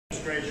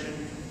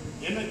demonstration,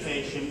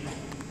 imitation,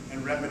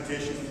 and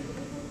repetition.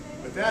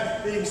 With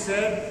that being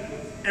said,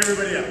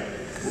 everybody up.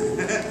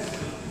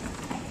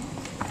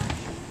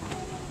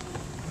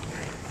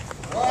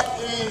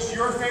 What is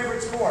your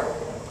favorite sport?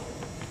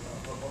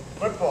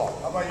 Football.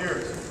 How about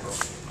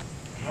yours?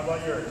 How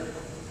about yours?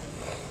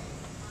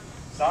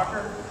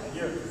 Soccer? And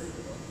yours?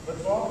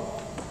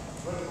 Football?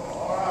 Football.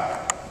 All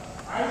right.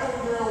 I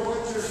don't know what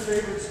your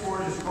favorite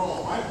sport is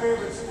called. My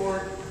favorite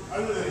sport,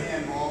 other than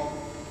handball,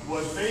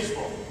 was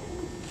baseball.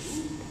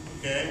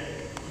 Okay?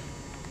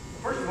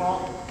 First of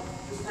all,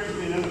 this brings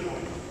me another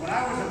point. When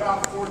I was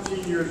about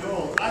 14 years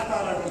old, I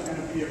thought I was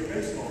going to be a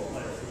baseball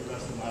player for the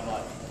rest of my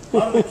life. A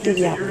lot of the kids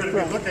that you're going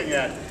to be looking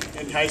at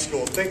in high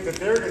school think that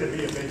they're going to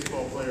be a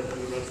baseball player for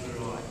the rest of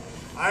their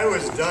life. I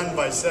was done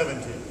by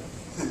 17.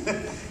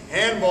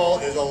 Handball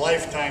is a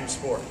lifetime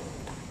sport.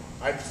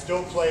 I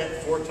still play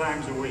it 4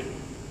 times a week.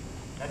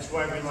 That's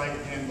why we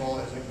like handball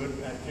as a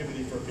good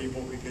activity for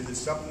people, because it's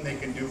something they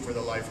can do for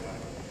the lifetime.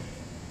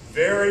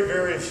 Very,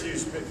 very few,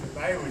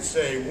 I would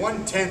say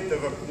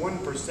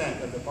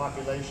 1% of the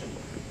population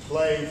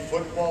play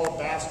football,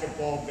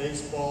 basketball,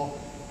 baseball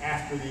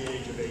after the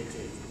age of 18.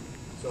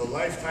 So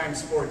lifetime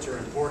sports are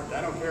important.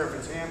 I don't care if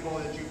it's handball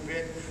that you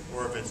pick,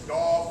 or if it's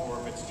golf, or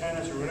if it's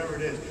tennis, or whatever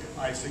it is.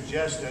 I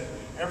suggest that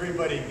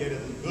everybody get a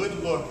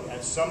good look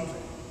at some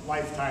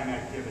lifetime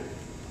activity.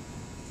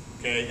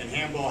 Okay, and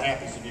handball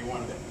happens to be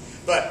one of them.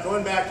 But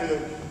going back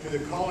to the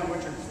calling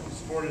what your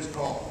sport is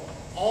called,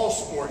 all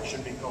sports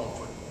should be called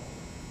football.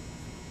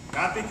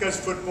 Not because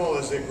football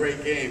is a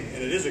great game,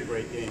 and it is a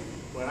great game,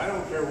 but I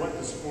don't care what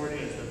the sport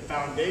is. The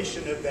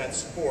foundation of that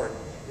sport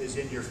is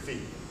in your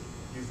feet.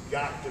 You've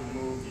got to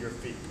move your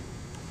feet.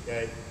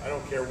 Okay? I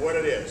don't care what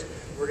it is.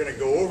 We're going to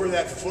go over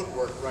that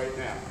footwork right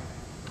now.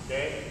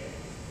 Okay?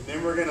 And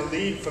then we're going to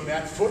lead from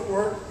that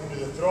footwork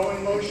into the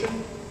throwing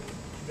motion.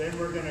 Then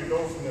we're going to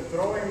go from the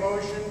throwing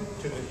motion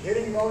to the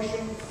hitting motion.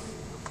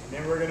 And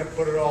then we're going to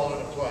put it all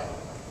into play.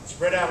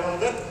 Spread out a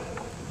little bit.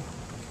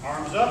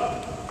 Arms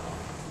up.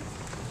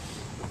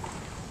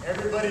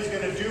 Everybody's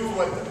going to do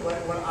what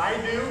I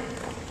do,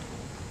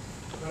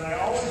 but I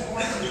always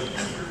want you to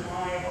keep your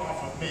mind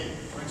off of me.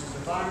 For instance,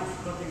 if I'm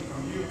looking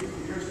from you,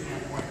 from your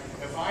standpoint,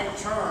 if I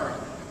turn,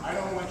 I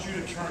don't want you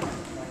to turn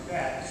like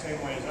that, the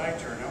same way as I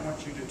turn. I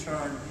want you to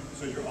turn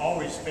so you're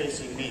always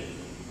facing me.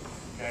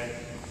 Okay?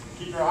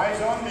 Keep your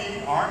eyes on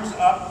me, arms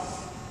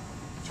up,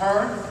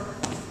 turn.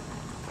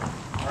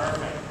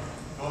 Perfect.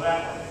 Go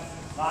that way.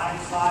 Slide,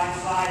 slide,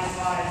 slide,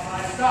 slide,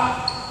 slide,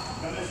 stop.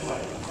 Go this way.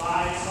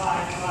 Slide,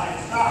 slide, slide,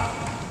 stop.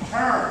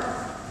 Turn.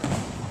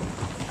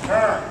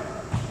 Turn.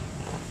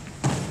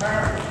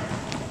 Turn.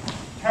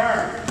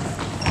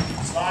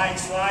 Turn. Slide,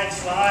 slide,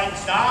 slide,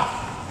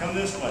 stop. Come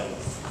this way.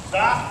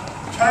 Stop.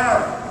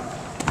 Turn.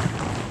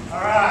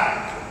 All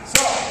right.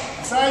 So,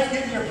 besides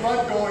getting your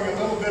blood going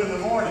a little bit in the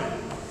morning,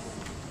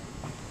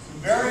 some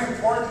very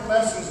important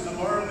lessons to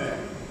learn there.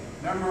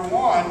 Number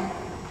one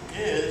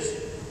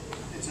is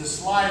it's a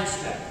slide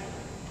step.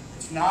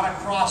 It's not a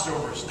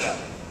crossover step.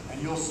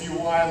 And you'll see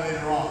why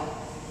later on.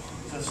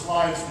 It's a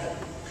slide step.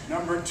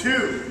 Number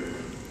two,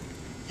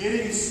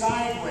 getting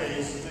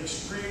sideways is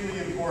extremely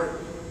important.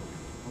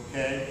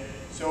 Okay?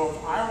 So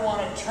if I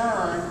want to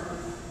turn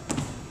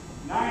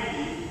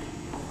 90,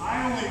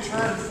 I only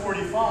turn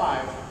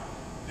 45,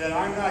 then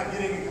I'm not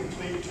getting a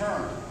complete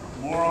turn.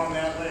 More on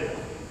that later.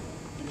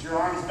 Get your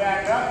arms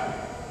back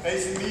up,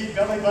 facing me,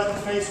 belly button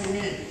facing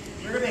me.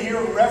 You're going to hear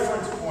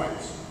reference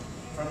points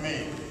from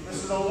me.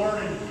 This is a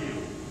learning cue.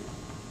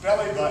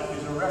 Belly button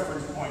is a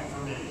reference point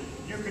for me.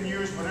 You can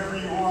use whatever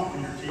you want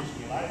when you're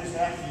teaching it. I just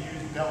have to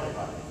use belly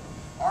button.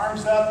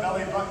 Arms up,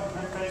 belly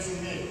button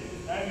facing me.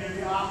 Now you're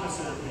the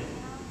opposite of me.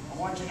 I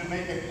want you to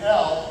make an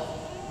L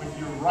with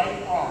your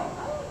right arm.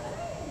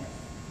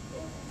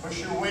 Push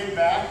your weight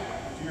back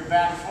to your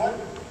back foot.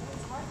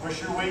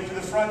 Push your weight to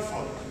the front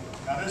foot.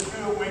 Now let's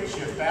do a weight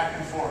shift back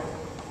and forth.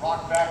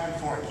 Rock back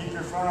and forth. Keep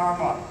your front arm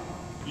up.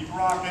 Keep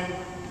rocking.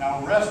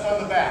 Now rest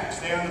on the back.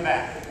 Stay on the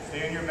back.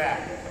 Stay on your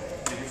back.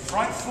 And your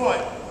front foot,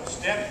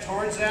 step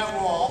towards that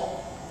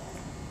wall.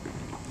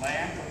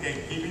 Land.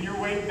 Okay, keeping your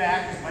weight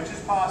back as much as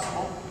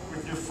possible.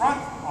 With your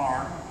front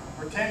arm,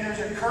 pretend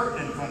there's a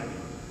curtain in front of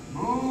you.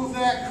 Move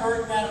that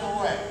curtain out of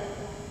the way.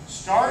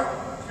 Start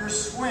your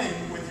swing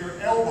with your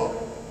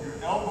elbow. Your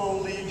elbow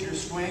leads your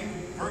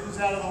swing. Curtain's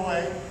out of the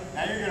way.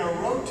 Now you're going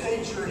to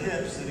rotate your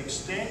hips and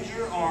extend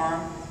your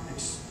arm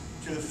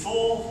to the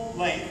full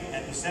length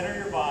at the center of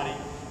your body.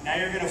 Now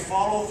you're going to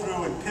follow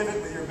through and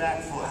pivot with your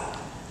back foot.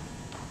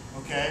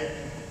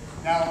 Okay?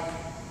 Now,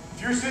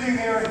 if you're sitting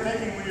there and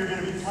thinking when you're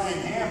going to be playing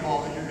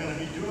handball that you're going to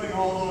be doing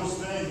all those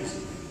things,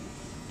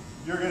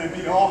 you're going to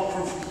get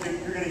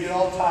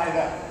all tied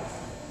up.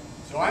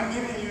 So I'm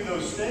giving you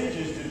those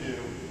stages to do.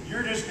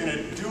 You're just going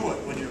to do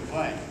it when you're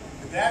playing.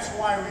 But that's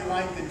why we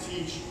like to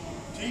teach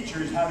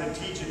teachers how to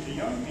teach it to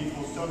young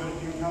people so that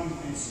it becomes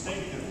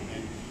instinctive.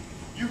 And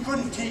you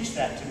couldn't teach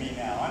that to me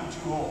now. I'm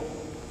too old.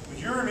 But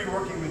you're going to be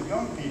working with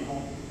young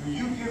people who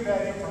you give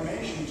that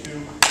information to,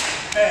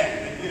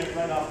 bang, they get it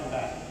right off the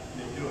bat.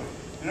 And they do it.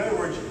 In other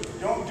words,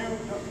 don't do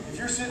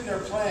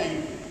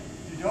playing,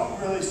 you don't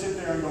really sit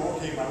there and go,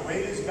 okay, my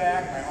weight is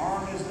back, my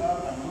arm is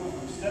up,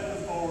 I'm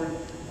stepping forward.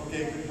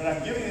 Okay, but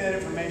I'm giving you that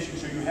information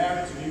so you have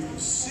it, so you can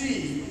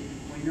see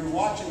when you're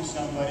watching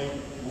somebody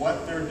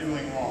what they're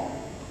doing wrong.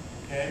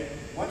 Okay?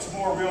 Once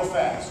more, real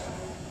fast.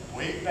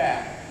 Weight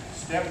back.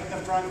 Step with the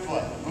front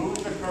foot.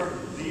 Move the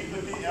curtain. Lead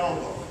with the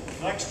elbow.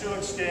 Flex to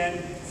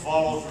extend.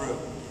 Follow through.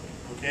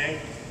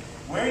 Okay?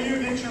 Where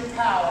you get your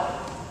power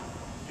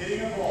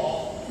hitting a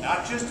ball,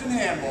 not just in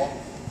handball,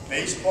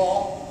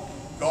 baseball,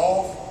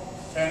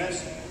 golf,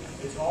 tennis,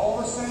 it's all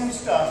the same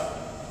stuff.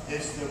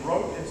 It's the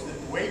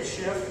weight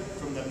shift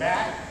from the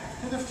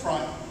back to the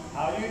front,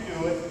 how you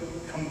do it,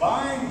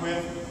 combined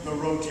with the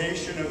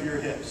rotation of your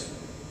hips.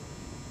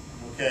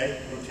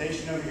 Okay?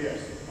 Rotation of your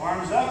hips.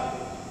 Arms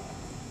up.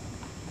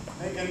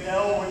 Make an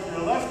L with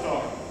your left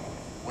arm.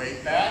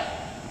 Weight back,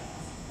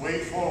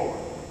 weight forward.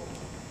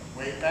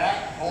 Weight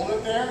back, hold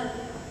it there.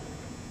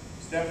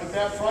 Step with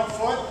that front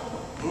foot.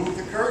 Move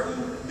the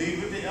curtain, lead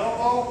with the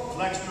elbow,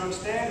 flex to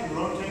extend, and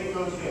rotate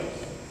those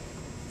hips.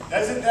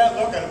 Doesn't that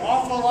look an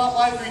awful lot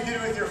like we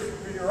did with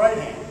your right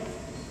hand?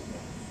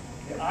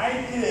 The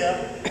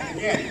idea,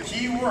 again,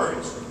 key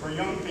words for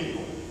young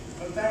people.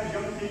 Sometimes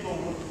young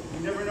people, you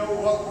never know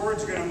what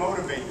word's going to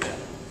motivate them.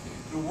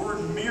 The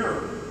word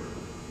mirror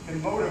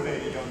can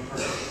motivate a young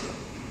person.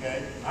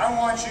 Okay? I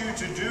want you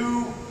to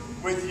do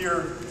with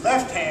your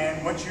left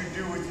hand what you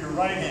do with your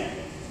right hand.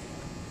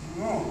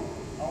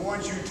 I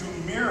want you to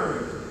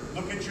mirror.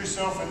 Look at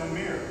yourself in the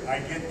mirror. I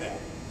get that.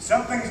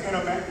 Something's going to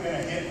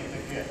hit with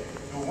the kid.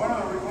 So one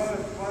of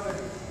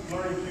the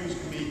learning cues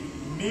can be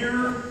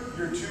mirror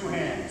your two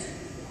hands.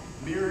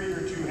 Mirror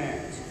your two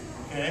hands.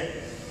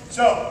 Okay?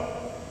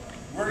 So,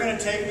 we're going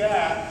to take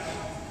that,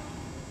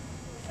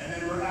 and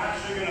then we're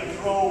actually going to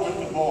throw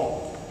with the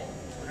ball.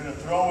 We're going to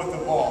throw with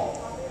the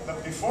ball.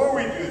 But before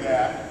we do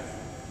that,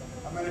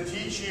 I'm going to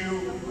teach you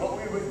what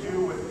we would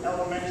do with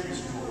elementary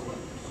school.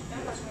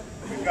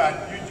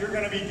 You're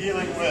going to be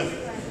dealing with,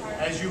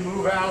 as you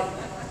move out,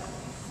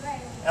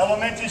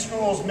 elementary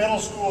schools, middle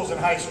schools, and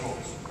high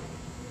schools.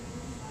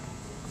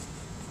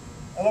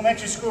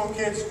 Elementary school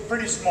kids,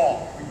 pretty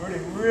small. We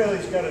really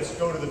got to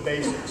go to the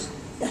basics.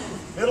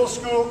 Middle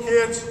school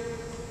kids,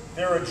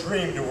 they're a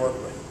dream to work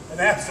with, an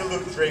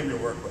absolute dream to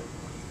work with.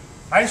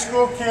 High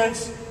school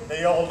kids,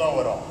 they all know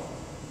it all.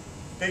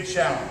 Big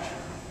challenge,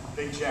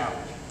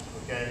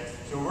 okay?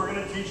 So we're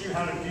going to teach you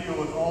how to deal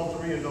with all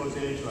three of those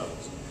age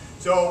levels.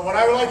 So what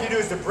I would like you to do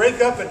is to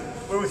break up, and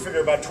what do we figure,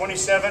 about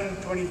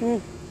 27,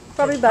 20?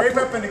 Probably about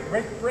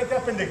break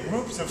up into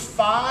groups of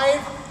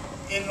 5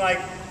 in like,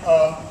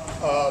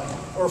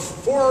 or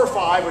 4 or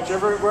 5,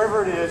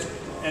 wherever it is,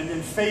 and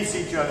then face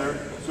each other.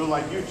 So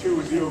like you two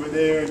would be over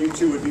there, and you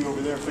two would be over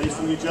there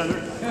facing each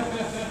other.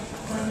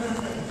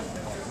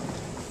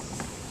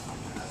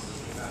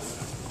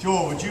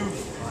 Joel, would you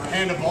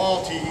hand a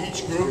ball to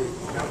each group?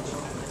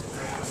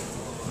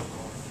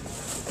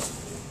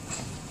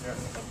 There.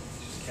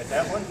 Get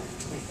that one.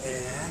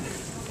 And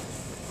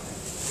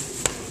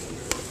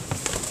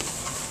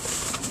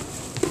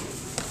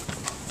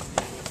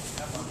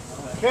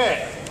okay.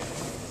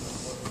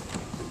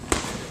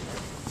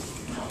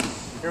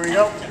 Here we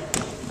go.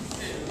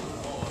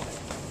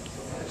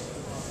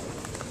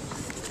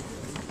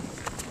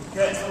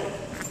 Okay.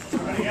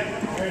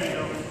 There you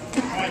go.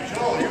 All right,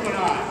 Joel, you and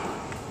I.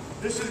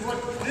 This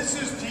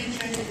is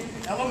teaching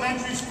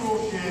elementary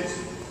school kids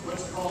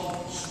what's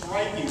called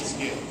striking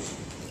skills.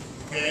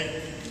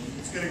 Okay?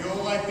 It's going to go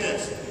like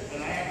this.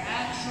 And I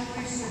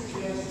actually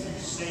suggest you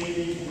say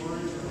these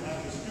words or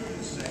have the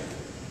students say.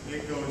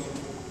 It goes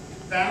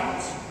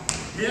bounce,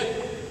 hit,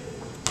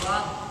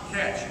 drop,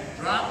 catch.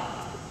 Drop,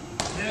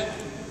 hit,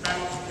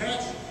 bounce,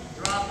 catch.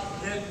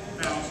 Drop, hit,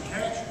 bounce,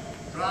 catch.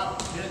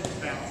 Drop, hit,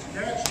 bounce,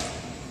 catch.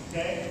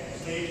 Okay?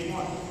 Stage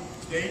 1.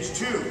 Stage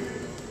 2.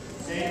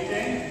 Same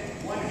thing.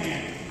 One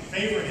hand.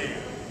 Favorite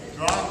hand.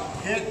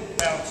 Drop, hit,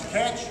 bounce,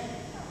 catch.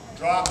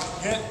 Drop,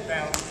 hit,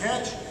 bounce,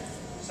 catch.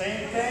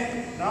 Same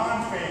thing.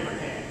 Non-favorite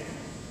hand.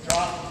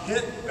 Drop,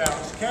 hit,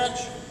 bounce,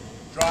 catch.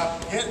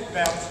 Drop, hit,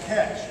 bounce,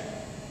 catch.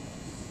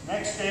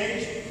 Next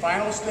stage,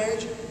 final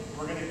stage,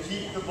 we're going to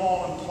keep the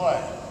ball in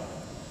play.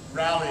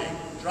 Rallying.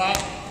 Drop,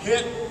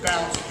 hit,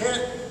 bounce,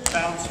 hit,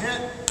 bounce,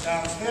 hit,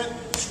 bounce, hit.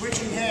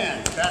 Switching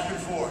hands, back and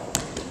forth.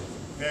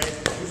 Okay?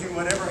 Using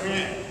whatever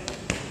hand.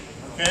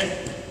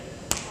 Okay?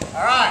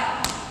 All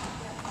right.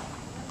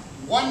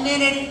 1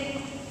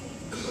 minute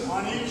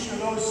on each of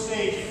those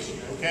stages.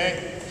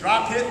 Okay?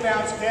 Drop, hit,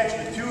 bounce, catch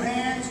with 2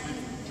 hands.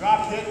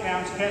 Drop, hit,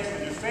 bounce, catch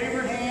with your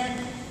favorite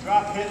hand.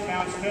 Drop, hit,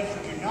 bounce, catch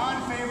with your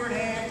non-favorite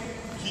hand.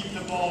 Keep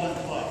the ball in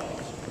play.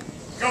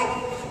 Go!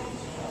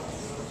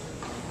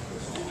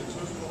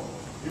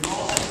 Your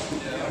ball?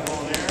 Yeah.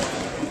 Ball there.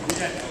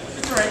 Okay.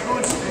 It's all right. Go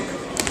and stick.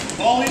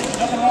 Ball in.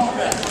 Nothing wrong with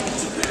that.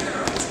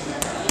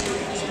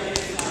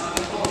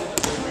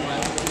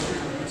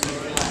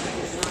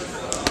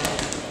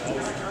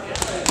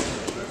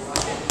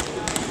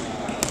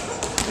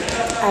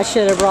 I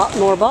should have brought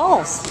more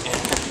balls.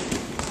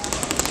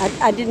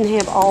 I didn't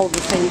have all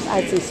the same. I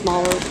had some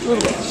smaller, a little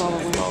bit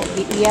smaller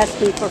ones. He asked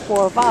me for 4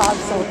 or 5,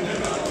 so.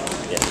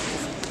 Yeah.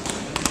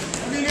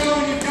 Let me know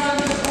when you've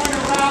gotten to the point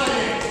of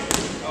rallying.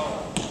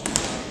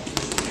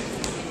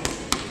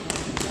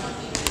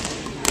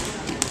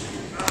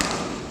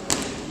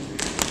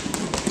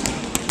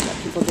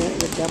 People do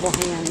it with double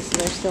hands, so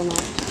they're still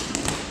not.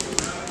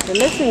 The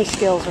listening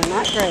skills are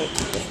not great.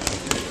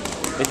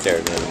 It's there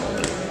in the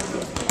morning.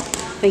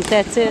 Think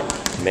that's it?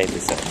 Maybe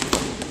so.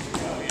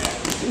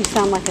 You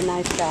sound like a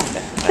nice guy.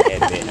 I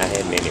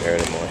had many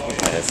early morning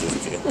classes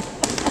too.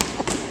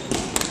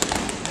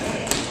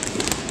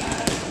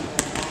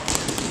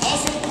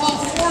 Also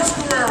called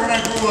Foursquare when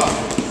I grew up.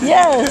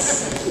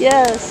 Yes,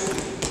 yes.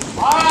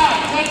 All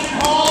right, catch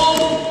and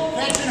hold,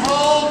 catch and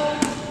hold.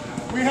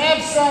 We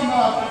have some,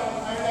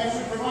 I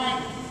should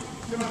provide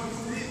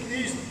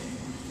these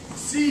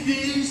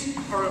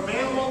CDs are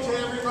available to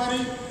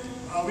everybody.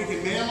 We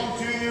can mail them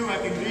to you. I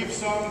can leave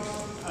some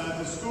at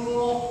the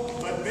school.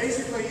 But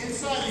basically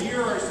inside of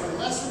here are some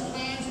lesson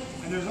plans,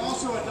 and there's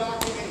also a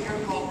document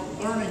here called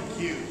learning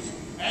cues.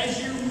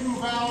 As you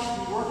move out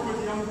and work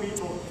with young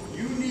people,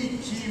 you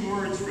need key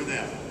words for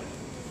them.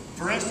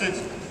 For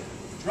instance,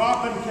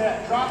 drop and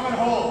catch, drop and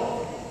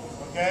hold,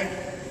 okay?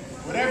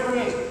 Whatever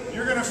it is,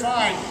 you're gonna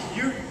find,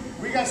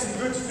 we got some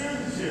good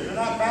students here. They're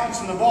not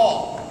bouncing the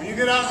ball. When you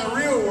get out in the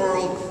real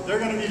world, they're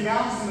gonna be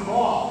bouncing the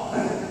ball.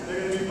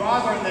 They're gonna be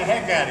bothering the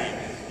heck out of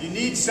you. You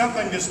need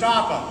something to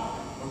stop them.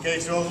 Okay,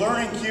 so a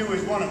learning cue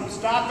is one of them.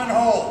 Stop and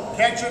hold,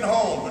 catch and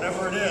hold,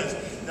 whatever it is,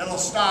 that'll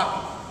stop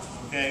them.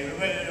 Okay, it'll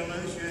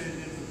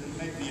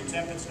make the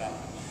attempt at stopping.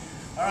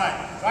 All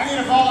right, so I need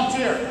a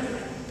volunteer.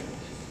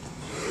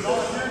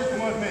 Volunteers,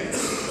 come with me.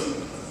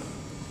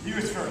 He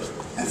was first.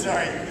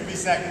 Sorry, you'll be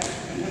second.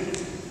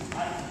 All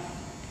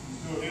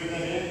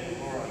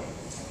right.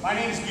 My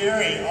name's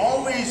Gary.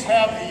 Always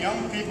have the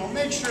young people,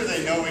 make sure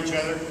they know each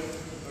other.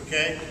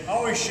 Okay,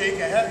 always shake.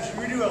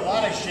 We do a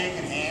lot of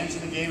shaking hands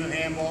in the game of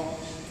handball.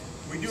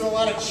 We do a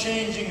lot of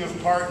changing of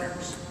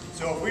partners.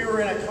 So if we were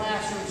in a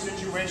classroom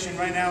situation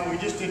right now and we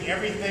just did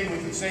everything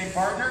with the same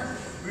partner,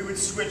 we would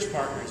switch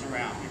partners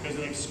around. Because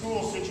in a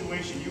school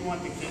situation, you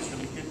want the kids to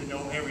get to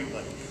know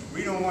everybody.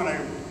 We don't want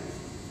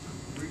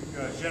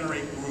to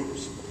generate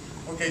groups.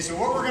 Okay, so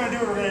what we're going to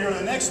do, we're going to go to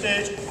the next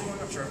stage.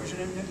 I'm sorry, we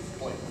should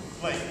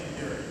play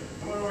here.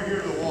 I'm going over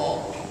here to the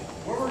wall.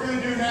 What we're going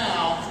to do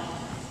now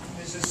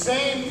is the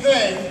same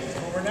thing,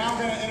 but we're now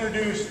going to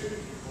introduce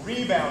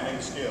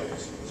rebounding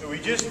skills. So we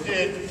just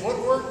did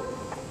footwork,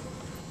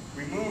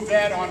 we moved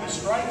that on to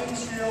striking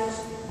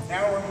skills,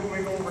 now we're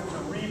moving over to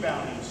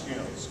rebounding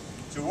skills.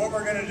 So what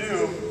we're going to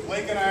do,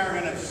 Blake and I are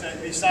going to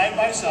be side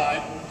by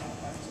side,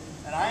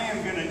 and I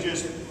am going to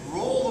just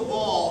roll the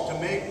ball to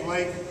make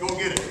Blake go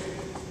get it.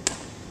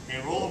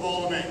 Okay, roll the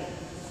ball to me.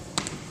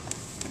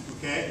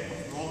 Okay,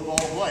 roll the ball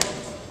to Blake.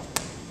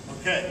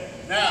 Okay,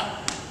 now,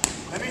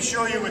 let me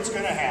show you what's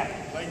going to happen.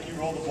 Blake, you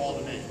roll the ball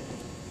to me.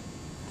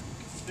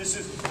 This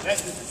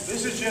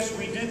is just,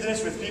 we did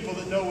this with people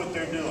that know what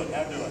they're doing.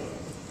 Now do it.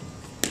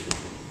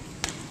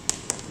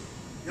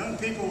 Young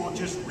people will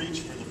just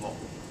reach for the ball.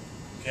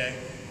 Okay?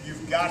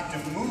 You've got to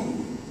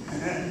move.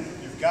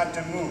 You've got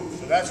to move.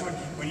 So that's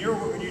when you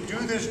do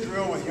this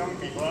drill with young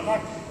people, I'm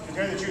not, to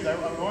tell you the truth,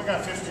 I've only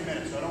got 50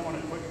 minutes, so I don't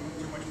want to put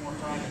too much more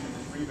time into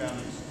this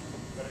rebounding.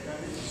 But I got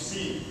to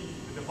see.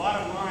 But the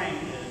bottom line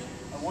is,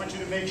 I want you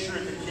to make sure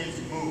the kids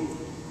move.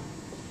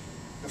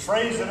 The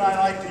phrase that I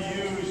like to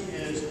use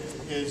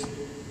is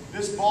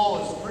this ball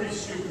is pretty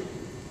stupid.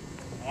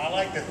 And I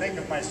like to think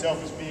of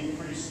myself as being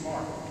pretty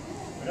smart.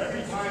 But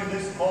every time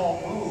this ball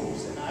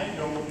moves and I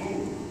don't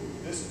move,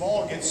 this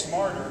ball gets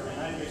smarter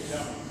and I get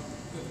dumber.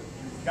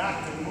 You've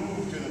got to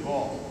move to the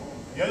ball.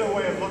 The other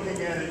way of looking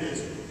at it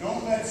is,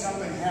 don't let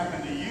something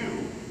happen to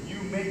you,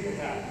 you make it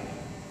happen.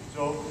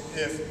 So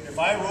if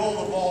I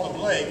roll the ball to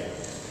Blake,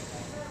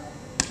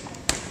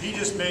 he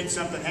just made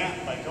something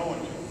happen by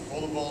going to it.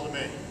 Roll the ball to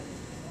me.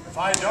 If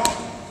I don't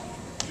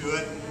do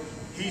it,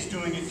 he's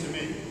doing it to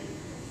me.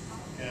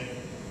 Okay?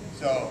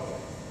 So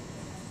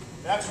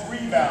that's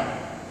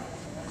rebounding.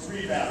 That's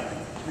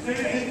rebounding. If you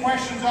have any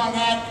questions on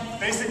that,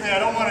 basically I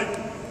don't want to,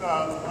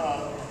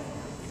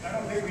 I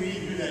don't think we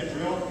need to do that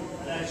drill.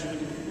 And actually,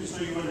 just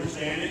so you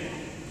understand it,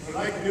 what I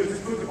like to do is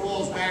just put the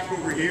balls back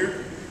over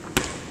here.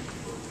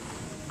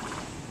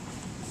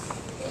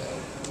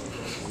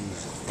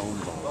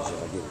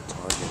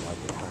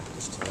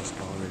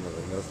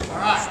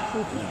 Alright.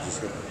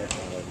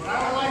 What I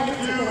would like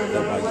to do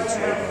is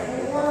have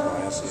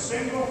 4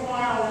 single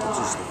file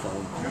lines,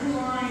 2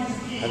 lines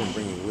each. I didn't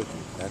bring it with me.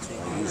 That's what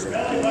I use it. I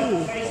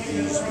use it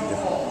in different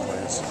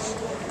classes.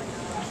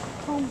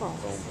 Foam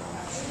balls.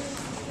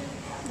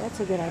 That's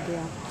a good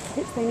idea.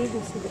 They need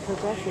to see the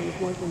progression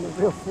more than the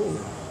real thing.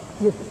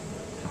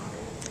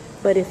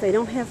 But if they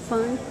don't have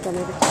fun, they'll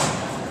never take it.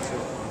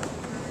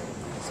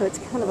 So it's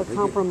kind of a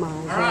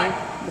compromise,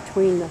 right,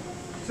 between the...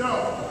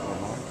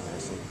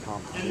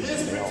 In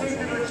this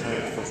particular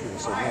gym, First we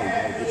said, no, you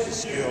gotta get the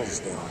skills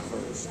down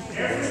first.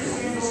 every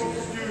single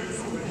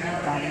student would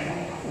have a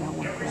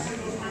handball. Every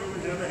single student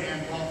would have a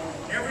handball.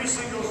 every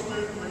single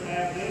student would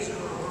have his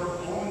or her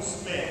own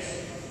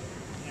space.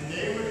 And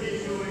they would be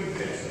doing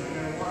this. And I'm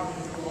going to walk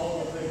you through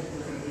all the things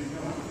we're going to be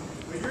doing.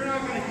 But you're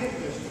not going to hit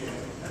this yet.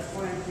 That's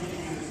why I'm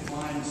teaching you this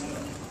line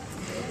stuff.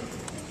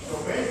 So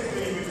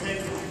basically, you would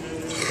take the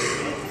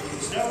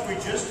stuff we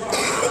just talked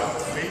about,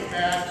 weight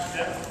back,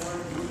 step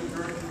forward, move the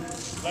curtain,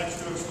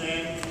 flex to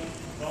extend,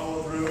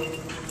 follow through.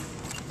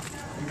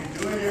 You'd be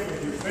doing it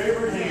with your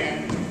favorite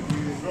hand. You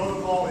would throw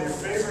the ball with your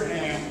favorite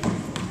hand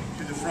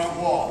to the front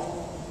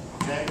wall.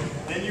 Okay?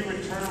 Then you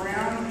would turn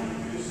around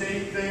and do the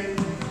same thing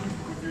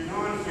with your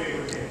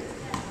non-favorite hand.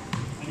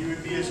 And you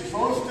would be as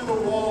close to the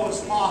wall as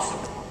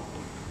possible.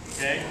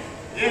 Okay?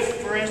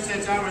 If, for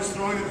instance, I was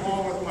throwing the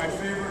ball with my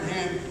favorite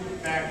hand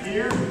back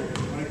here,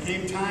 when it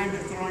came time to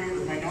throwing it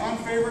with my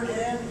non-favorite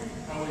hand,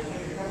 I would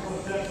take a couple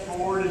of steps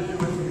forward and do it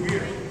from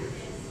here.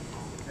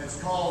 That's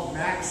called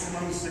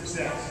maximum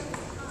success.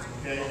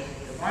 Okay?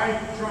 If I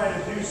try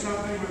to do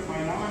something with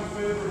my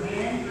non-favorite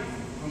hand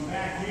from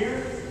back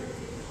here,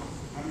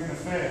 I'm going to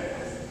fail.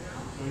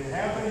 So you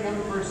have the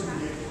young person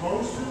get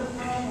close to the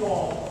front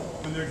wall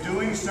when they're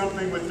doing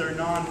something with their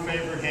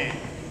non-favorite hand.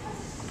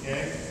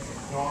 Okay?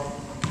 So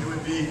it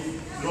would be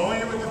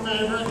throwing it with the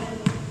favorite,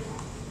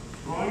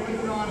 throwing it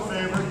with the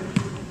non-favorite,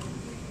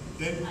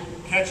 then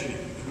catching it.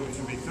 Which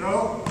would be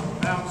throw,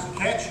 bounce,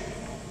 catch,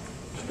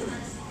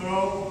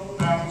 throw,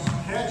 bounce,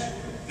 catch.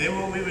 Then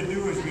what we would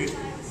do is we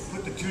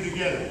put the two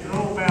together.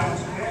 Throw,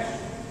 bounce, catch,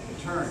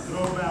 turn.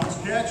 Throw, bounce,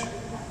 catch,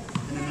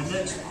 and then the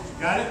next.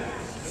 Got it?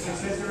 Does that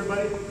make sense,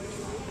 everybody?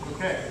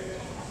 Okay.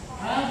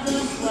 Have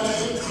them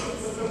play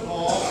with the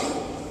ball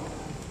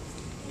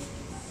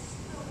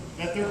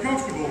that they're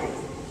comfortable with.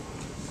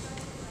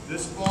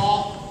 This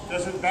ball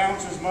doesn't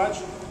bounce as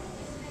much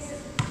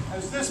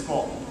as this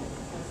ball.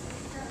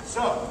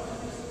 So,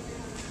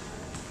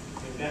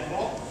 take that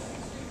ball,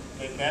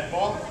 take that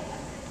ball,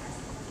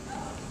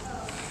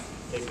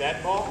 take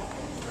that ball,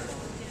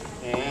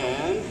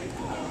 and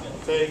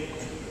take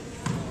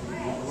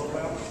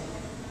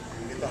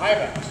get the high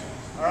bounce.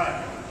 All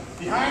right.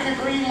 Behind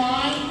the green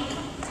line,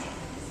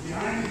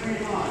 behind the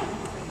green line.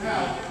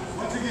 Now,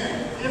 once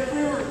again, if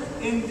we were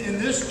in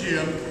this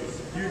gym,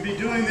 you'd be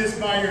doing this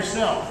by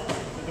yourself.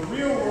 But the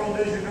real world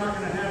is you're not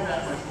going to have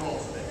that much ball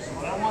space. So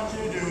what I want you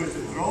to do is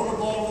to throw the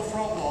ball to the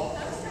front wall.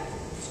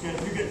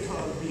 You get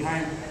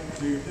behind.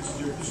 This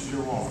is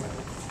your wall.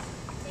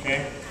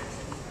 Okay.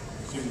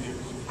 So you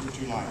do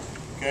two lines.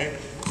 Okay.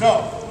 So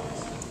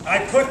I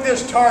put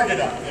this target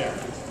up there.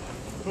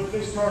 Put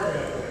this target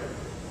up there.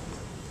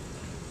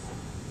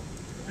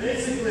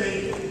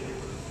 Basically,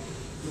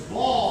 the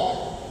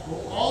ball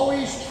will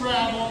always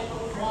travel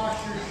across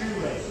your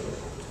shoelaces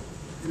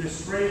in a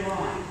straight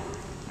line.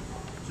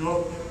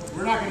 So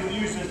we're not going to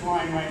use this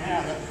line right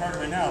now, that card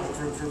right now, but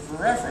for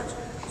reference.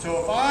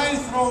 So if I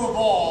throw the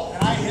ball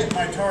and I hit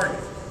my target,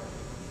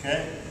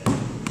 okay,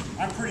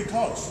 I'm pretty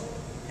close.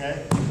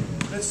 Okay,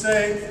 let's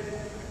say,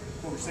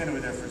 we're standing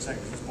over there for a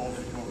second because this ball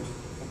didn't go over.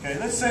 Okay,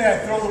 let's say I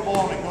throw the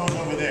ball and it goes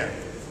over there.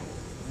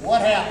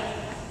 What happened?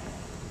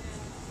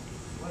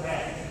 What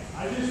happened?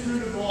 I just threw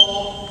the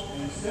ball,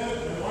 and instead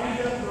of it lined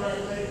up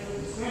correctly,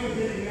 instead of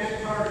hitting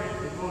that target,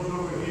 it goes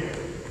over here.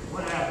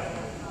 What happened?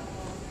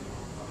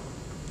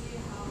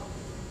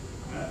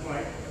 That's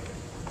right.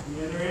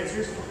 Any other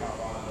answers?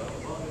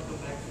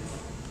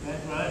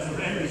 That's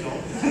the end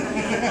result.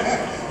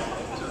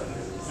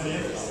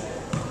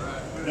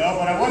 No,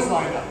 but I was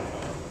lined up.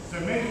 So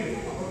make it,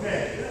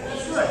 okay,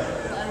 that's good.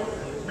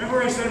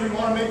 Remember I said we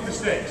want to make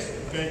mistakes.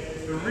 Okay?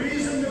 The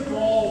reason the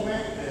ball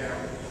went there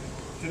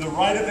to the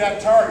right of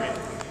that target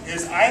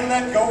is I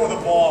let go of the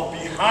ball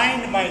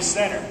behind my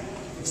center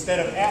instead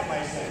of at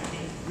my center.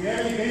 Do we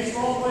have any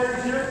baseball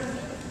players here?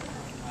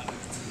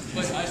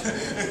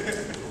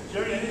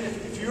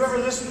 If you ever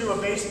listen to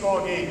a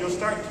baseball game, you'll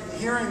start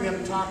hearing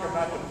them talk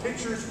about the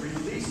pitcher's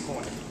release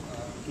point.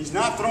 He's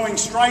not throwing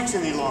strikes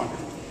any longer.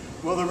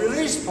 Well, the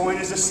release point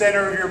is the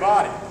center of your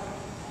body.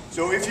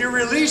 So if your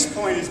release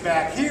point is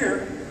back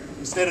here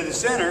instead of the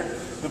center,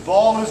 the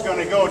ball is going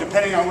to go,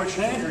 depending on which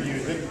hand you're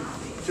using,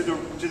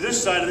 to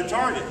this side of the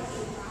target.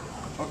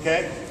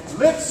 Okay?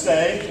 Let's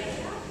say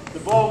the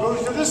ball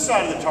goes to this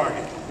side of the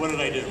target. What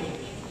did I do?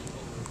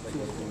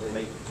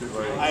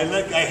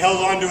 I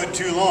held on to it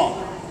too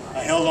long. I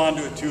held on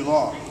to it too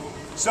long.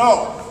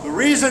 So the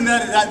reason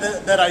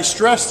that I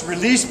stress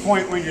release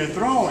point when you're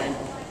throwing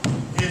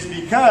is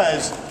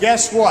because,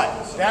 guess what?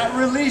 That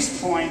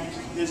release point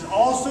is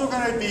also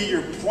going to be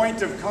your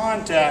point of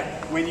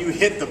contact when you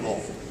hit the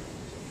ball.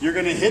 You're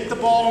going to hit the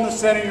ball in the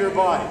center of your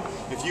body.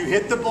 If you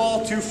hit the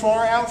ball too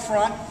far out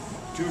front,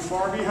 too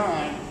far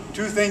behind,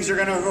 two things are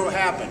going to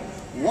happen.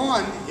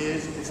 One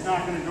is it's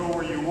not going to go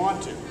where you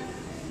want to.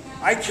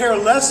 I care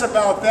less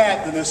about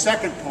that than the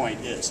second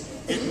point is.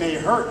 It may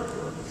hurt.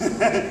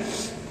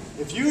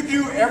 If you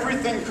do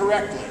everything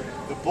correctly,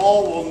 the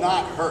ball will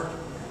not hurt.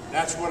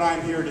 That's what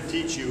I'm here to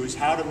teach you, is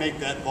how to make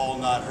that ball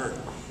not hurt.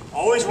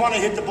 Always want to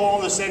hit the ball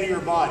in the center of your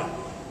body.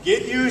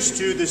 Get used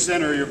to the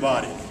center of your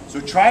body. So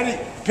try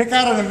to pick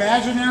out an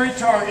imaginary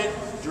target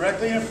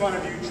directly in front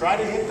of you. Try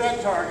to hit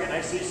that target.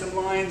 I see some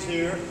lines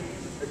here.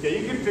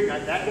 Okay, you can figure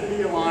out that could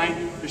be a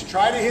line. Just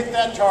try to hit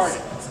that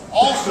target.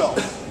 Also,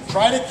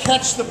 try to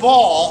catch the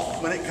ball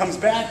when it comes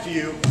back to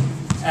you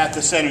at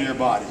the center of your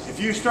body. If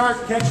you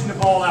start catching the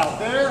ball out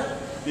there,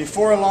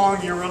 before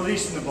long you're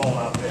releasing the ball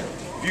out there.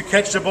 If you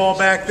catch the ball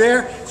back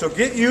there, so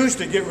get used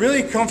to, get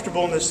really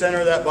comfortable in the center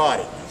of that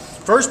body.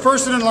 First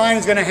person in line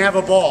is going to have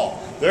a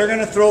ball. They're going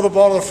to throw the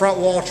ball to the front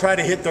wall, try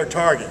to hit their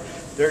target.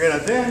 They're going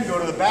to then go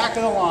to the back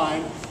of the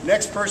line.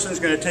 Next person is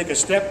going to take a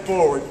step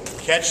forward,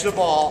 catch the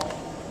ball.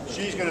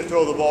 She's going to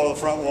throw the ball to the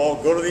front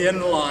wall, go to the end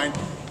of the line.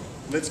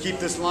 Let's keep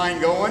this line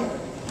going.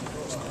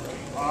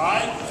 All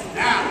right,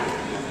 now,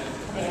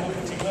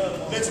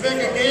 let's make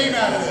a game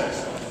out of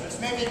this. Let's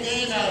make a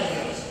game out of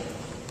this.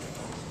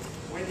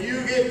 When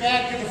you get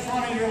back to the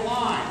front of your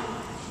line,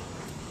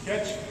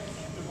 catch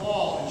the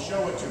ball and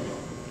show it to me.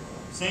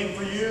 Same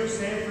for you,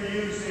 same for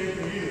you, same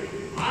for you.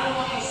 I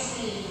want to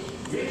see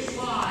which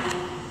line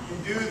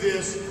can do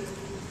this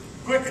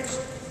quickest.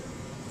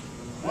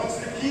 What's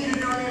the key to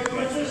doing it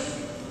quickest?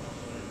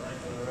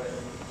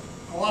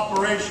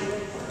 Cooperation.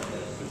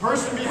 The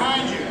person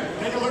behind you,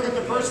 take a look at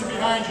the person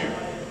behind you.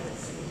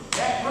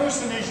 That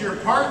person is your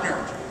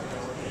partner.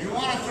 You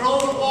want to throw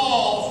the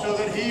ball so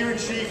that he or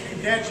she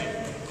can catch it.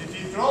 If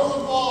you throw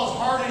the ball as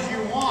hard as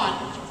you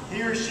want,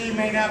 he or she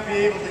may not be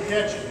able to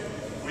catch it.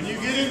 When you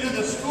get into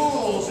the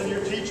schools and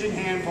you're teaching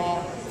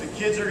handball, the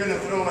kids are going to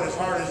throw it as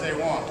hard as they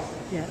want.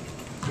 Yeah.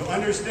 So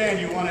understand,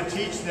 you want to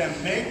teach them,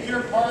 make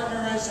your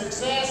partner a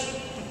success.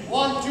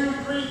 1, 2,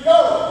 3,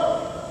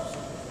 go!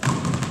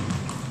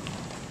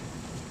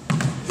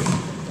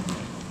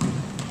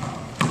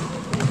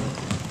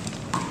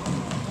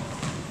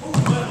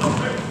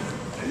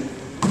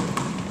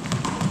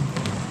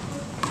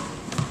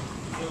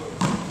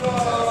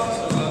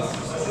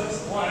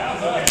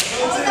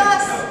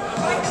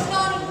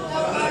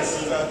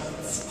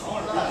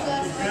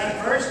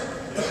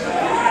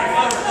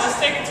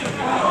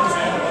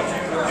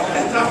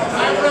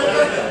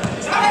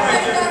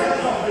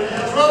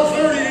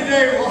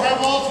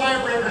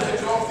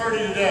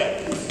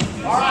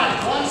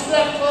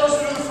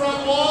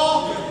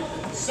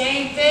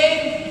 Same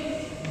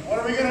thing. What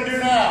are we going to do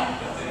now?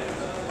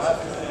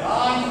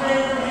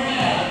 Non-favored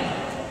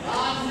hand.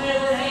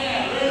 Non-favored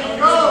hand. Ready,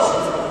 go.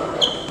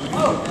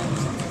 Oh.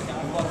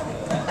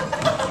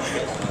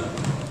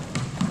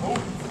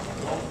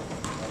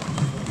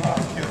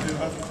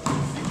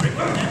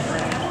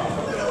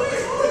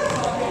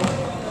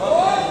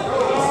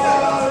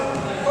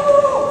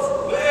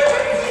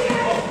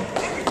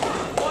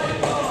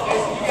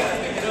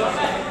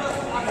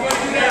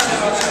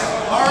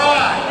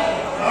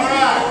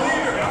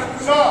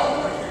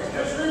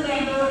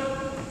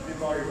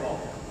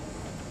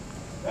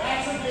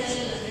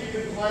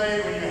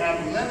 When you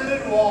have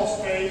limited wall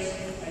space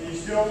and you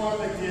still want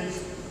the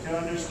kids to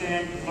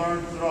understand,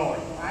 learn throwing.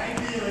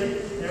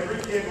 Ideally,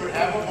 every kid would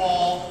have a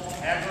ball,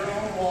 have their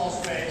own wall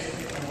space,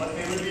 and what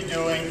they would be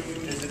doing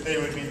is that they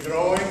would be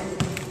throwing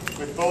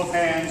with both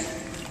hands.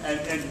 And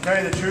to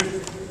tell you the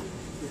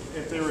truth,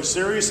 if they were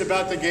serious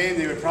about the game,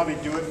 they would probably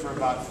do it for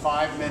about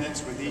 5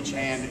 minutes with each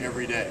hand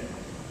every day.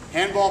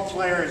 Handball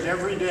players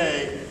every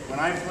day, when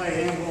I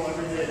play handball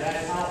every day,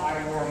 that's how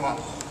I warm up.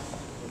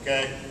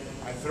 Okay?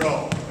 I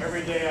throw.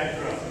 Every day I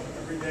throw.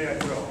 Every day I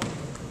throw.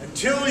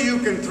 Until you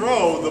can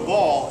throw the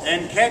ball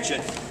and catch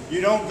it, you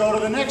don't go to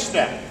the next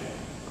step.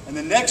 And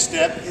the next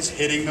step is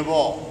hitting the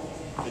ball.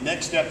 The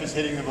next step is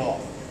hitting the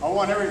ball. I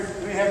want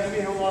let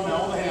me hold on to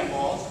all the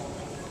handballs.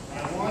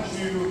 I want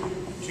you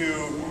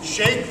to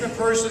shake the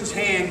person's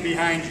hand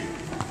behind you.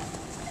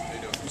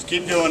 Just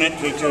keep doing it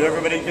until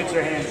everybody gets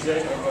their hands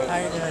shaken. How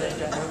you doing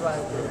it?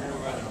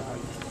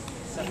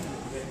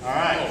 All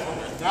right.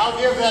 Now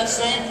give that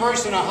same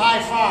person a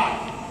high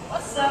five.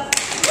 What's up?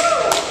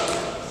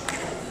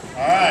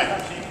 All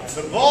right.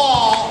 The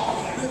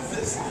ball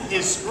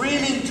is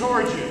screaming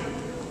towards you.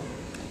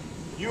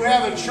 You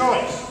have a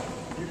choice.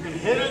 You can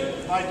hit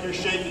it like you're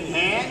shaking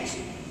hands,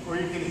 or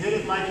you can hit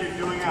it like you're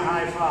doing a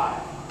high five.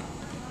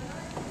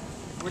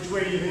 Which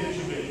way do you think it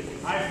should be?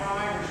 High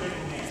five or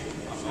shaking hands?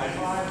 High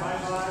five, high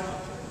five.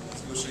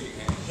 Let's go shaking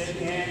hands.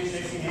 Shaking hands,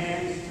 shaking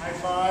hands. High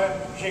five,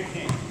 shaking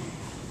hands.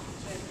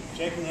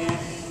 Shaking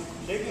hands.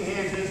 Shaking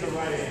hands is the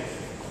right answer.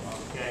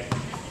 Okay.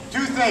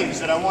 2 things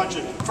that I want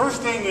you.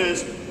 First thing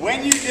is,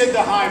 when you did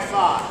the high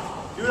five,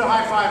 do the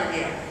high five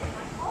again.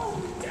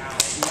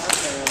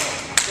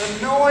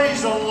 The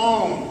noise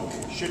alone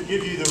should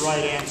give you the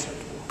right answer.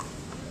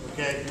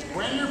 Okay.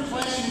 When you're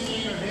playing the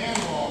game of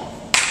handball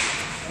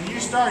and you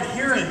start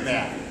hearing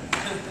that,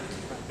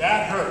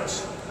 that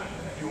hurts.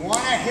 You want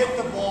to hit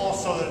the ball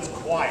so that it's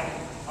quiet.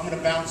 I'm going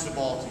to bounce the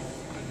ball to you.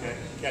 Okay.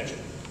 Catch it.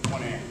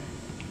 One hand.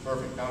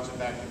 Perfect. Bounce it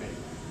back to me.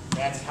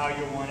 That's how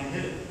you want to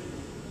hit it,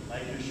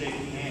 like you're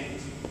shaking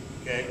hands.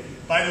 Okay?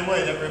 By the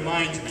way, that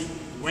reminds me,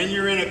 when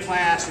you're in a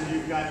class and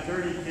you've got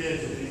 30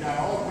 kids and you've got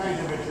all kinds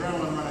of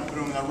adrenaline running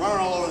through them, they're running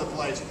all over the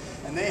place,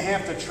 and they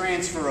have to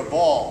transfer a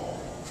ball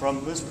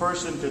from this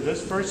person to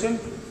this person,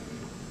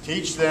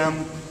 teach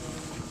them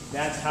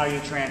That's how you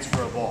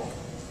transfer a ball,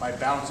 by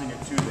bouncing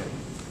it to them.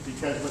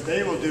 Because what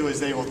they will do is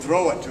they will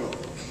throw it to them.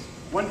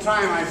 One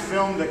time I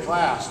filmed a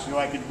class so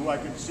I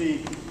could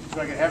see,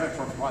 so I could have it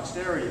for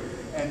posterity.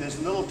 And this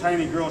little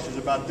tiny girl, she's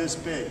about this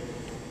big.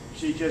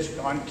 She just,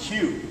 on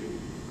cue,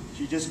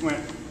 she just went,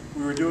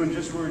 we were doing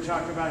just what we were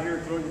talking about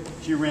here,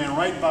 she ran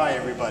right by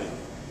everybody.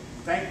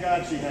 Thank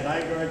God she had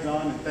eye guards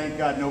on, and thank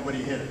God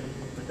nobody hit her.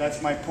 But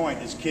that's my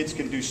point, is kids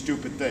can do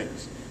stupid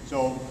things.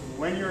 So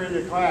when you're in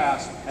the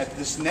class, at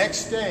this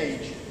next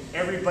stage,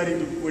 everybody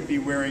would be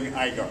wearing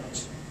eye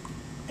guards.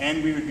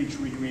 And we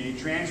would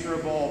transfer a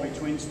ball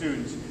between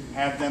students,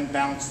 have them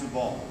bounce the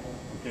ball.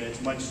 Okay,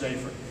 it's much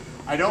safer.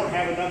 I don't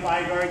have enough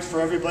eye guards for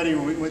everybody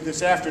with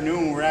this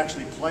afternoon when we're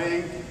actually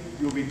playing.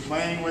 You'll be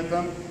playing with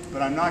them,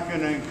 but I'm not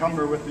going to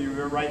encumber with you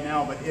right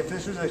now. But if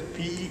this was a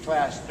PE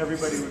class,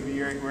 everybody would be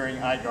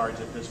wearing eye guards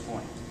at this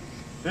point.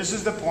 This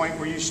is the point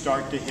where you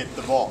start to hit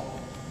the ball.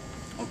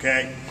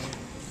 Okay?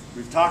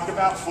 We've talked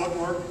about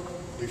footwork.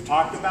 We've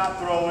talked about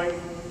throwing.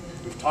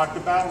 We've talked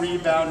about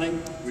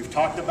rebounding. We've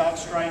talked about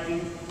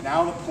striking.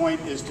 Now the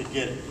point is to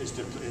get it, is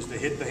to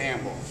hit the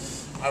handball.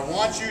 I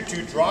want you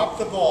to drop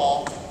the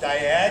ball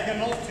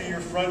diagonal to your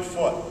front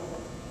foot.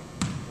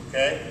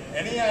 Okay?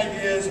 Any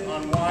ideas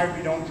on why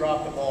we don't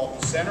drop the ball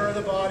at the center of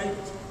the body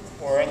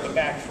or at the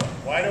back foot?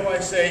 Why do I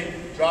say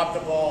drop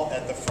the ball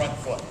at the front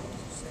foot?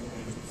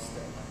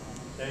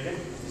 Say again?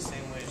 It's the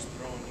same way as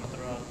throwing. You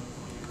throw out,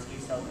 you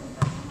release out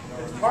the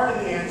front. It's part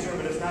of the answer,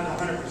 but it's not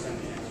 100% the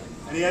answer.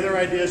 Any other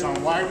ideas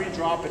on why we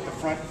drop at the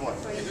front foot?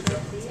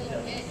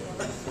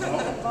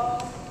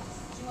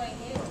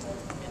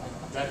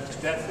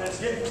 That's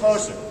getting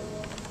closer.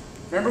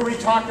 Remember we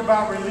talked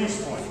about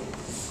release point.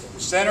 The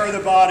center of the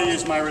body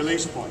is my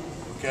release point,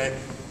 okay?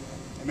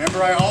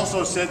 Remember I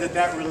also said that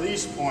that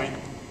release point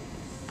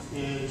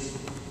is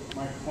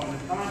my point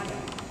of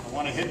contact. I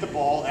want to hit the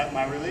ball at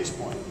my release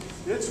point.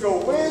 Let's go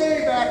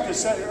way back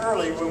to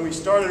early when we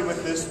started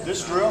with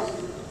this drill,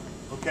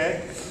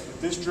 okay?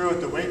 This drill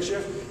at the weight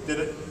shift.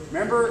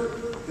 Remember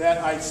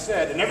that I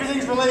said, and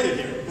everything's related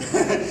here.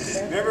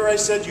 Remember I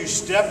said you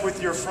step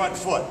with your front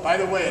foot. By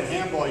the way, in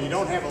handball, you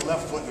don't have a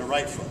left foot and a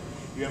right foot.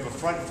 You have a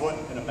front foot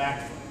and a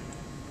back foot.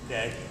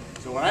 Okay?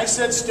 So when I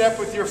said step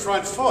with your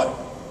front foot,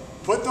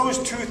 put those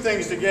two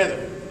things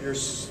together. Your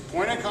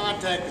point of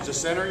contact is the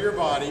center of your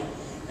body,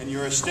 and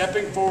you're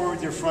stepping forward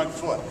with your front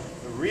foot.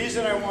 The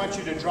reason I want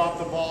you to drop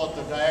the ball at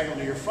the diagonal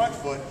of your front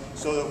foot,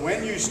 so that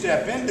when you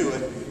step into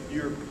it,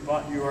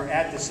 you are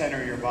at the center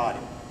of your body.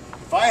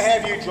 If I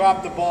have you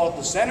drop the ball at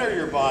the center of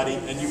your body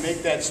and you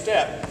make that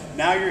step,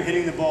 now you're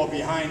hitting the ball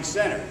behind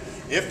center.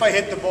 If I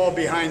hit the ball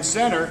behind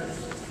center,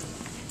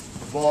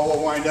 the ball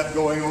will wind up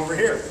going over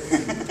here.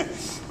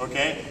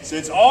 Okay? So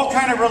it's all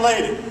kind of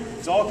related.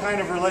 It's all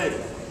kind of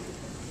related.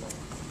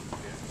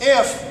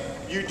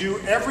 If you do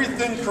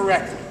everything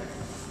correctly,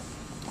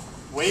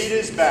 weight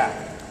is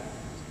back,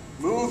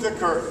 move the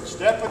curve,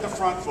 step with the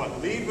front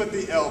foot, lead with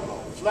the elbow,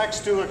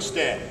 flex to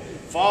extend,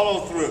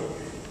 follow through.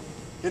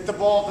 Hit the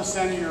ball at the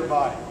center of your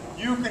body.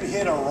 You can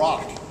hit a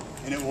rock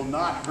and it will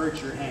not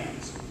hurt your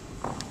hands.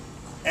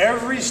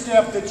 Every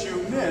step that you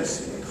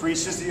miss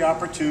increases the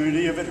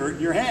opportunity of it hurting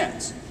your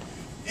hands.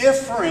 If,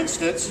 for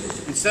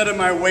instance, instead of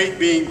my weight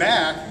being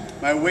back,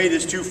 my weight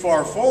is too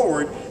far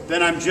forward,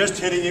 then I'm just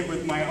hitting it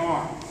with my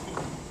arm.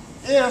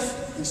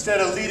 If,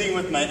 instead of leading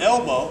with my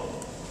elbow,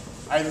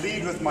 I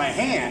lead with my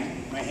hand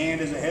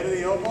is ahead of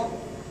the elbow,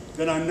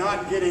 then I'm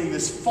not getting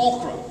this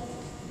fulcrum,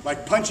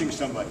 like punching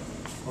somebody,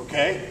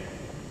 okay?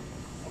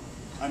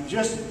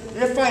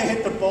 If I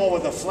hit the ball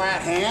with a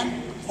flat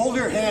hand, hold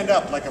your hand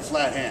up like a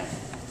flat hand,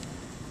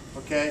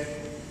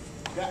 okay?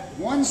 That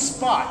one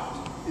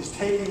spot is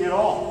taking it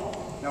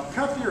all. Now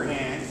cup your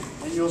hand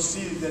and you'll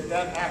see that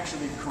that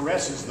actually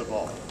caresses the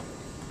ball.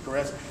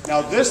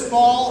 Now this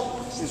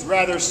ball is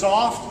rather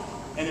soft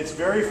and it's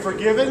very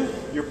forgiving.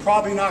 You're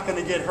probably not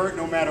going to get hurt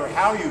no matter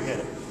how you hit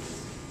it.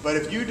 But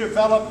if you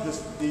develop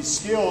these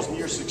skills and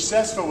you're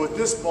successful with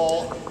this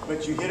ball,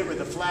 but you hit it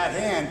with a flat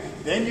hand,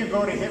 then you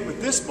go to hit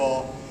with this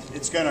ball,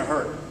 it's going to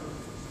hurt.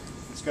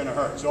 It's going to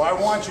hurt. So I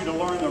want you to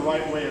learn the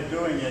right way of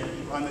doing it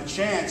on the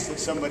chance that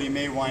somebody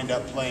may wind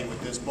up playing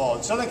with this ball.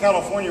 In Southern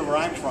California, where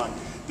I'm from,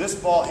 this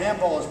ball,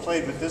 handball is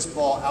played with this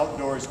ball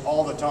outdoors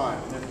all the time.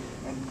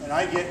 And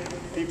I get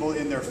people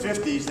in their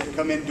 50s that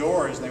come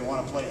indoors and they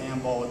want to play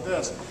handball with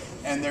this.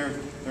 And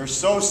they're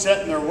so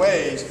set in their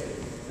ways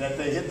that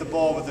they hit the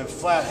ball with a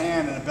flat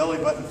hand and a belly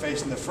button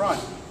facing the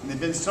front. And they've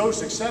been so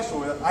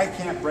successful with it, I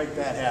can't break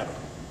that habit.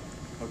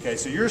 Okay,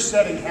 so you're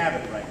setting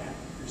habit right now.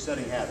 You're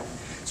setting habit.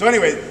 So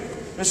anyway,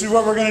 this is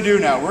what we're going to do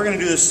now. We're going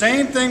to do the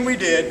same thing we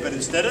did, but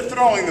instead of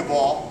throwing the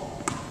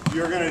ball,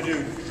 you're going to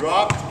do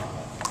drop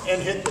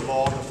and hit the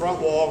ball, the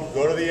front wall,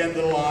 go to the end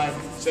of the line,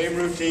 same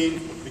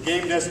routine. The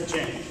game doesn't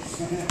change.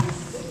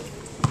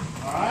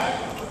 All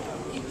right?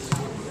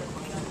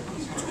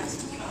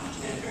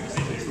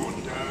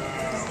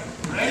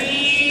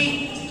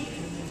 Ready?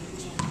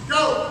 Go!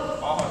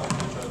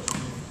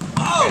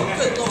 Oh,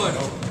 good Lord!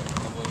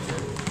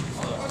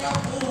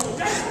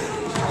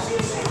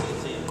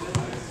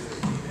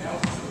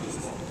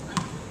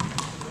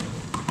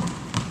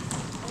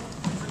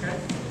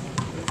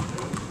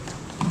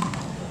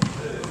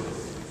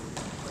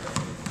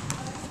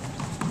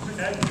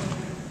 Okay?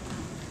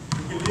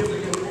 We can deal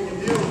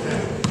with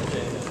that.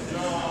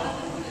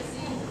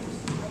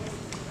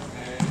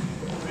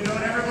 We know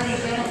what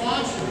everybody's going to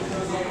watch.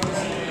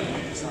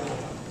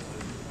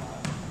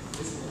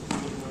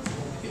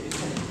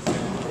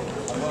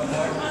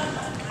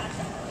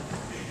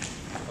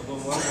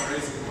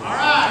 All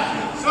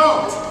right, so,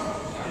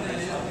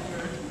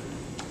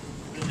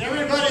 did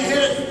everybody hit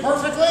it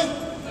perfectly?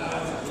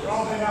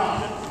 Probably not.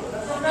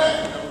 That's okay.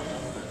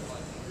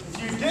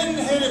 If you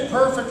didn't hit it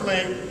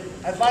perfectly,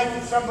 I'd like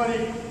that somebody,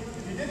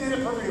 if you didn't hit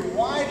it perfectly,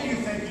 why do you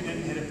think you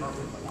didn't hit it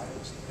perfectly?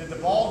 Did the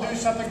ball do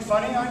something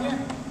funny on you?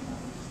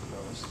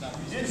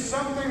 You did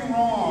something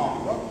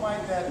wrong. What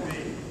might that be?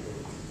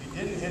 You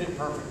didn't hit it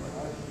perfectly.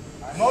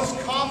 Most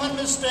common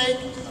mistake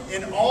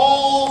in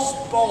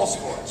all ball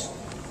sports.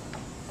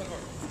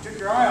 You took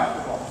your eye off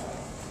the ball.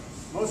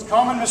 Most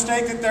common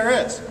mistake that there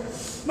is.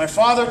 My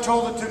father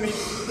told it to me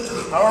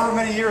however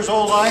many years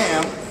old I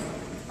am.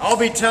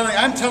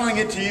 I'm telling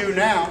it to you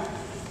now.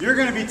 You're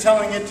going to be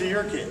telling it to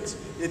your kids.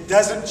 It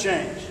doesn't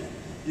change.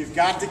 You've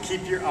got to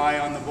keep your eye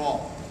on the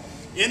ball.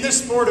 In the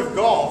sport of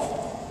golf,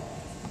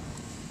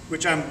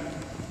 which I'm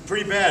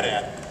pretty bad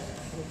at,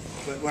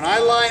 but when I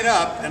line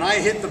up and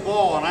I hit the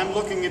ball and I'm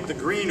looking at the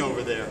green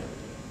over there,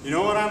 you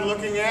know what I'm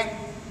looking at?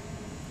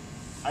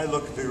 I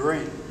look at the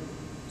green.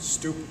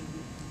 Stupid.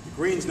 The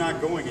green's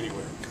not going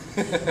anywhere.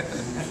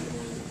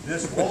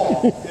 This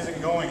ball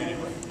isn't going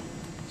anywhere.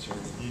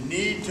 You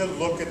need to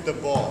look at the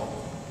ball.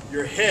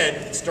 Your head,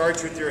 it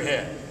starts with your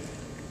head.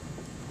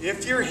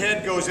 If your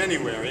head goes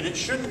anywhere, and it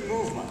shouldn't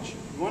move much,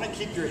 you want to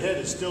keep your head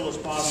as still as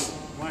possible.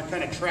 You want to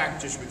kind of track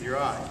just with your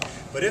eye.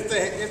 But if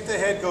the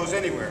head goes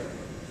anywhere,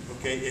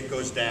 okay, it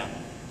goes down,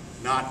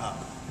 not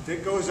up. If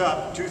it goes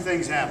up, two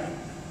things happen.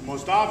 The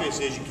most obvious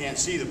is you can't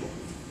see the ball,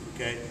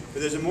 okay?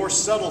 But there's a more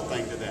subtle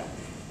thing to that.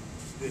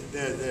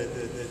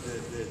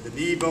 The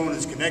knee bone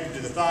is connected to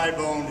the thigh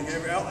bone.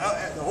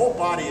 The whole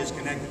body is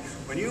connected.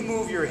 When you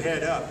move your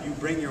head up, you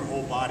bring your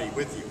whole body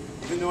with you.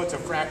 Even though it's a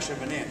fraction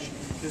of an inch,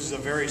 this is a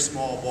very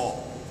small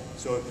ball.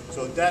 So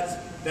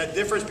that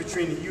difference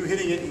between you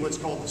hitting it in what's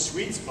called the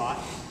sweet spot,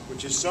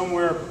 which is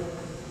somewhere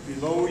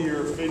below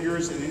your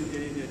fingers and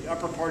in the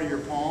upper part of your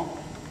palm,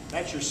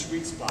 that's your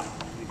sweet spot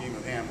in the game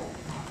of handball.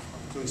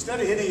 So instead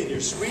of hitting it in your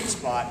sweet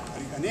spot,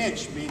 an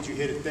inch means you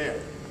hit it there.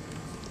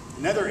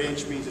 Another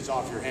inch means it's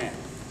off your hand.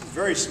 It's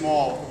very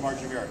small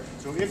margin of error.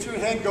 So if your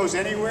head goes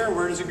anywhere,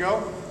 where does it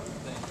go?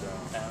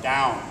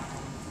 Down.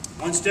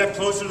 One step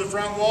closer to the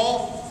front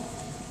wall.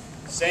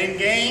 Same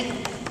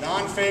game.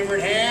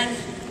 Non-favorite hand.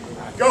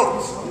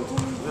 Go.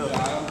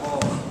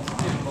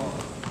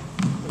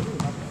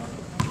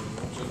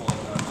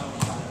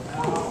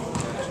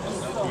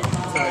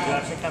 Sorry,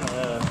 Josh, I kind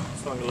of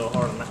swung a little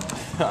hard on that.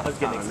 I was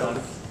getting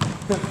excited.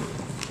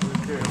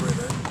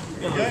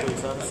 Good.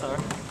 Sorry.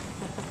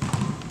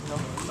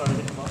 Sorry,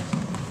 hit him up.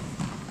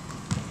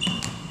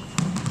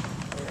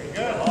 Very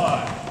good. All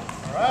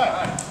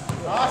right.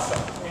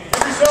 Awesome.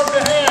 Give yourself a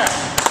hand.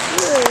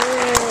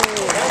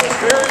 That was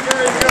very,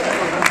 very good.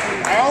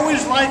 I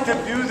always like to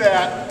do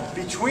that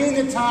between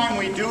the time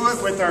we do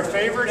it with our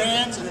favorite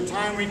hands and the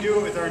time we do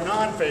it with our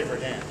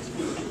non-favorite hands.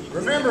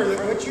 Remember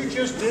that what you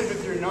just did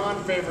with your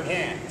non-favorite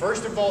hand,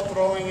 first of all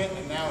throwing it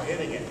and now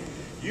hitting it,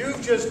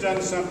 you've just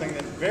done something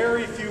that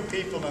very few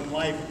people in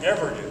life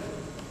ever do.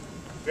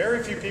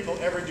 Very few people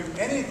ever do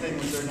anything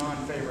with their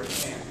non-favorite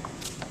hand.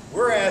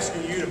 We're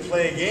asking you to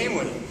play a game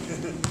with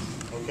it.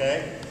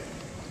 Okay?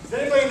 Does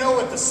anybody know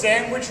what the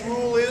sandwich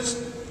rule is?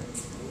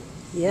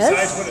 Yes.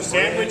 Besides what a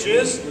sandwich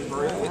is?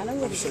 I know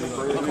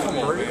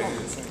what it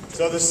is.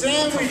 So the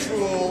sandwich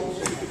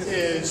rule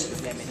is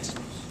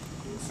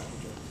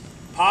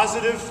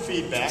positive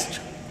feedback.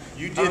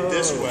 You did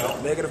this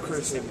well. Negative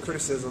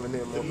criticism and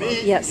then The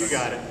meat, Yes. you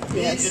got it.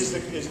 Meat Yes.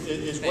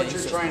 is what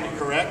you're trying to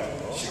correct,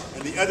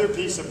 and the other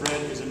piece of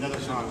bread is another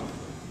compliment.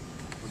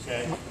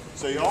 Okay?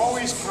 So you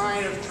always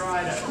kind of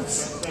try to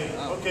say,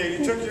 okay,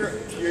 you took your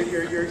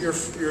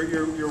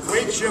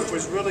weight shift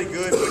was really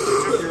good, but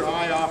you took your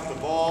eye off the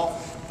ball,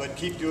 but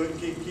keep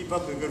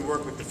up the good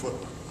work with the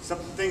footwork.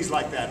 Things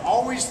like that.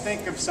 Always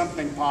think of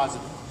something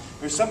positive.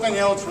 There's something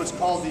else what's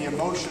called the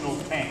emotional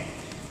tank.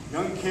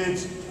 Young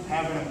kids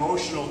have an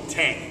emotional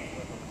tank.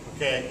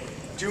 Okay?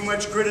 Too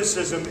much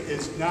criticism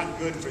is not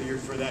good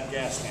for that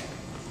gas tank.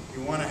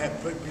 You want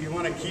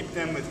to keep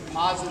them with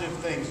positive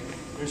things.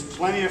 There's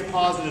plenty of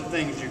positive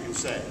things you can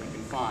say, you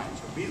can find.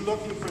 So be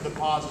looking for the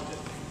positive.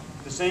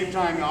 At the same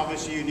time,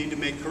 obviously, you need to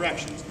make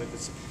corrections,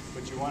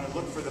 but you want to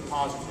look for the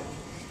positive.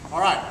 All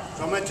right,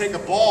 so I'm going to take a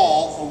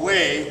ball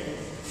away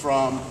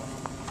from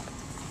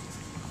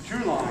two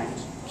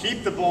lines.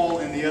 Keep the ball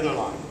in the other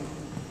line.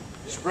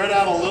 Spread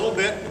out a little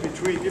bit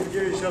between, give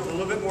yourself a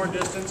little bit more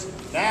distance.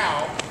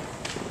 Now,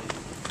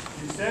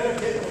 instead of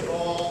hitting the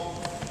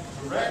ball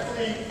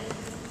directly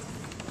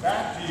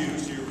back to you,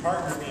 so your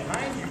partner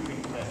behind you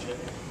can catch it,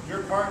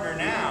 your partner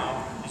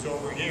now is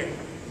over here.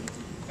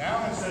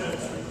 Now instead of,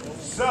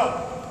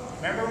 so,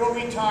 remember what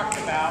we talked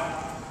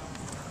about,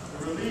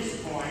 the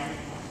release point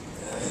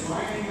is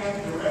lining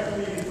up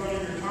directly in front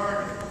of your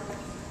target.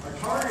 Our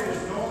target is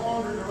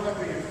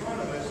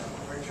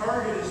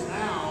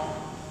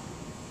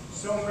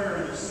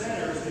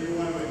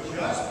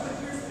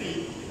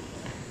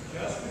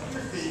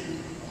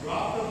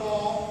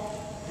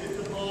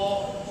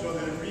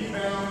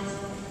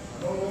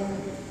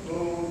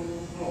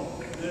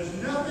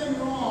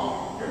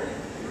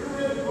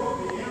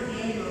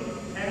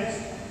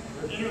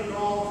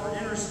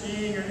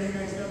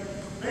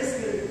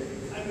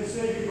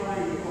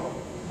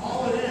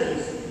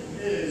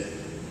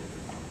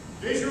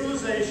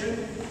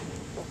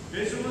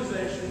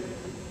visualization,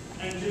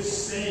 and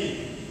just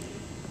saying.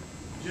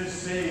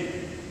 Just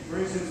saying. For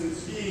instance, in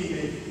skiing,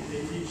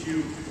 they teach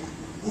you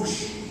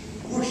whoosh,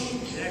 whoosh.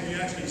 You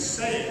actually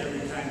say it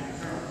every time you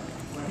turn.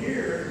 But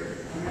here,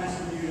 I'm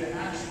asking you to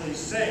actually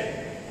say it.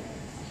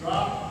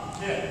 Drop,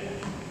 hit.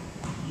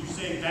 You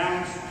say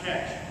bounce,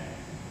 catch.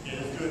 Okay,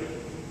 let's do it.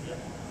 Yeah,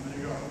 I'm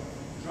going to go.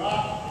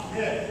 Drop,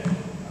 hit.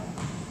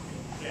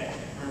 Okay,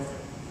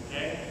 perfect.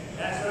 Okay,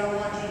 that's what I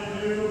want you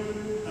to do.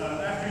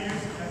 After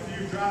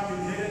you drop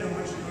and hit it, I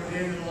want you to go to the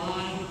end of the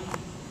line.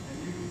 And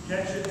you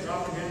catch it,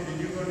 drop and hit it, and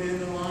you go to the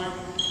end of the line.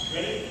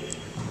 Ready?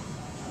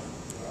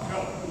 Go.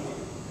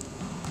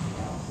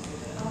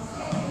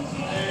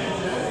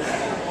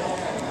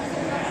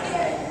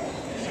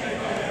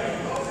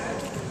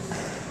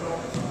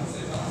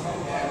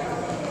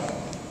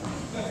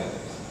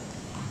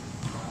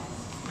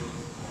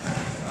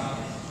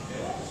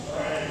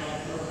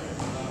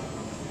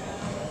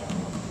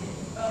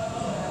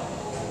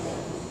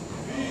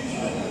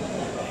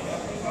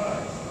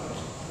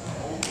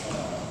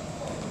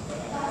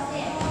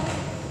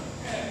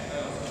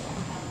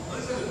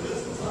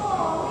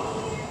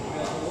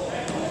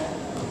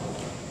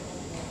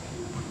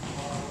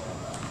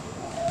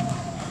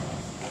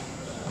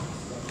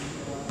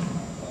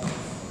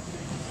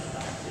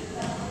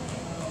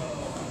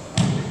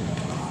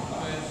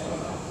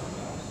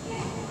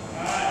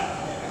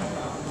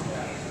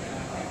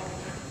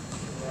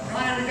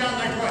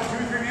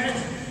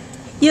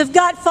 You've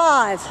got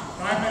 5.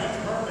 5 minutes,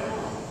 perfect.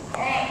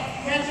 All right,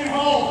 catch and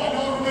hold. I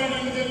know everybody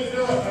didn't get to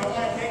do it, but I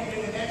want to take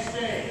you to the next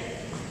stage.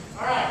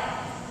 All right.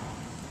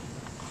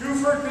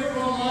 2-foot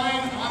pickleball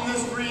line on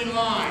this green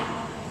line.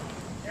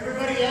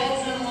 Everybody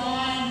else in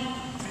line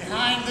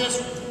behind this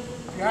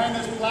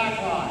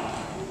black line.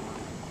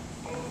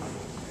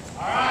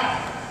 All right.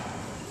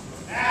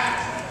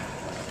 Now,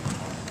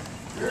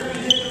 you're going to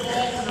hit the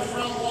ball to the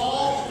front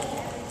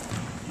wall.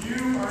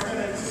 You are going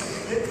to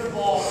hit the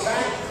ball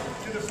back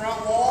to the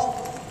front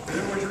wall. And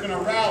then you're going to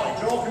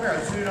rally. Joel, come here.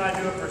 Let's see you and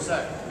I do it for a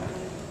second.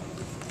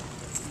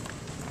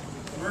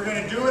 We're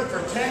going to do it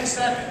for 10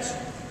 seconds.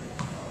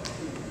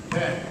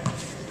 10,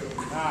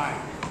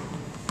 9,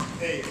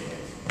 8,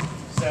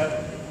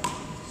 7,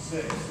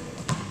 6,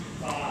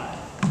 5,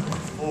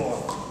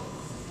 4,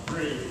 3,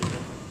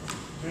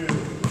 2,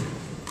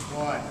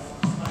 1.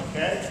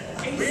 Okay?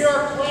 We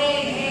are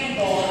playing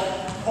handball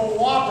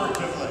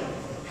cooperatively.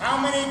 How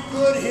many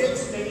good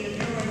hits can you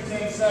do in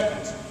 10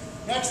 seconds?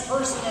 Next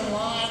person in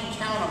line,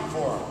 count them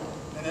for them.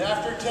 And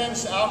after 10,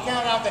 I'll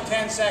count out the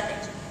 10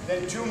 seconds.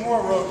 Then 2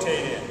 more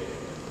rotate in.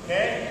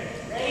 Okay?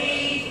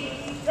 Ready?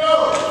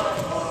 Go!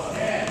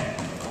 10,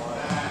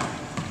 9,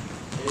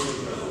 8,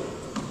 7,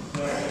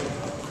 5,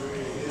 4, 3,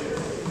 2,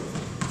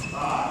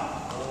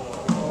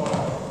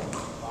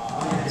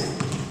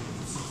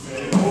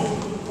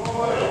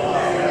 1.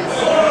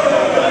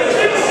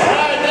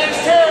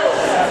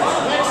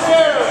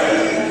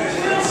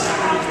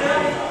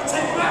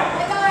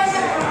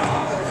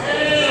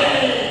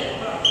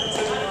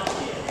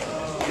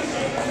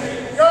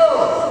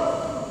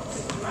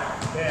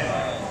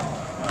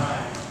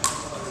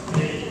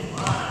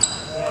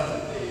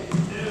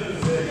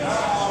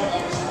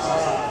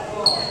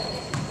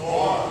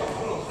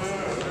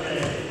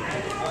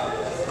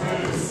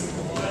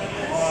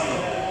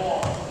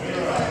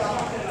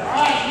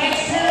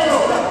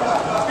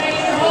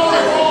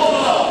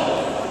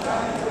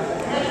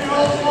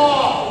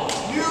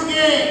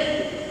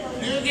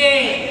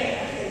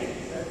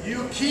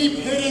 Keep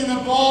hitting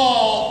the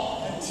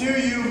ball until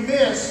you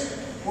miss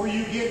or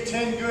you get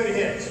 10 good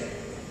hits.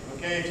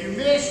 Okay, if you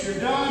miss, you're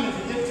done. If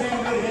you get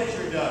 10 good hits,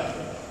 you're done.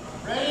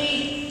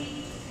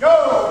 Ready?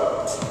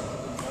 Go!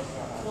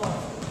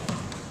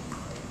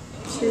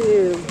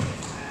 2,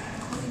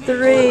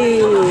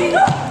 3,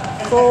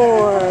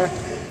 4,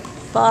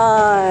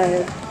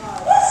 5,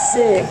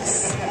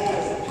 6,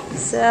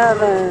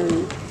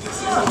 7, 8,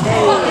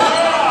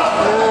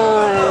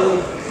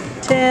 9,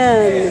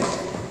 10,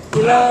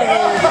 11.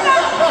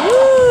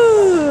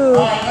 Woo!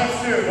 All right, let's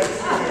do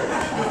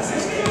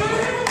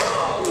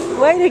it.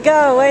 Way to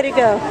go, way to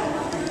go.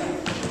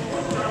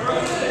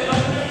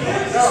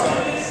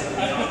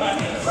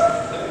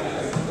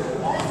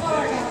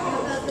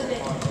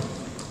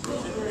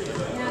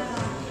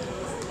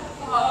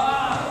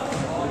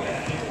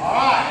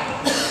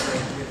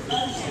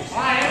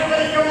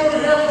 Everybody come over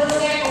here for a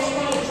second. We're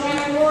going to try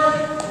and work.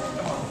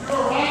 Do a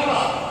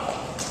wrap-up.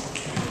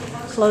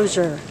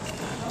 Closure.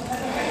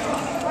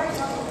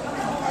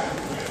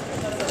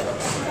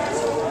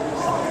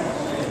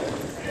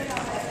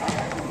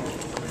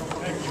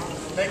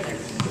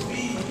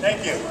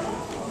 Thank you.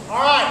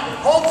 All right,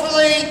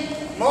 hopefully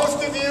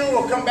most of you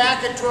will come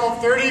back at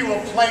 12:30.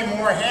 We'll play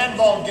more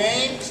handball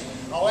games.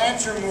 I'll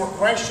answer more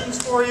questions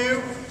for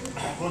you.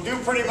 We'll do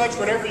pretty much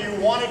whatever you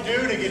want to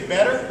do to get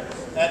better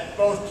at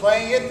both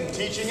playing it and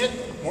teaching it,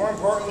 more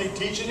importantly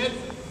teaching it.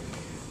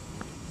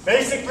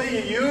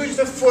 Basically, you use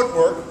the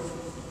footwork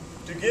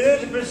to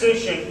get into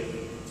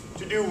position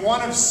to do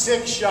one of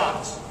 6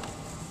 shots.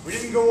 We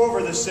didn't go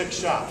over the 6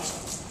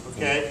 shots.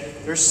 Okay?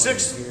 There's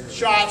 6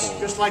 shots,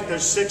 just like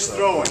there's 6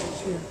 throwing.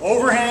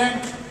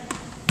 Overhand,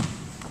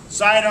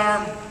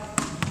 sidearm,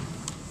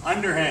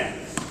 underhand.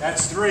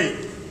 That's 3.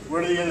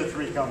 Where do the other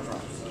 3 come from?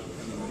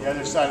 The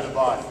other side of the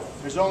body.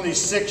 There's only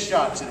 6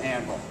 shots in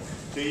handball.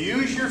 So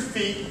use your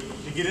feet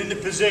to get into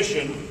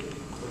position,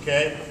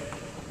 okay?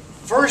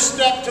 First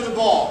step to the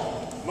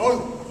ball.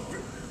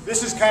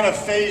 This is kind of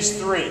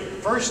phase 3.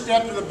 First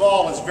step to the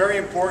ball is very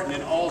important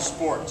in all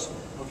sports,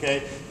 okay?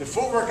 The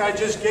footwork I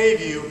just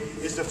gave you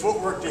is the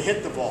footwork to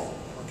hit the ball,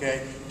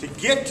 okay? To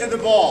get to the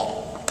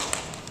ball,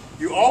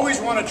 you always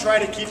want to try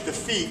to keep the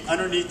feet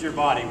underneath your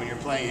body when you're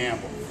playing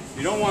handball.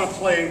 You don't want to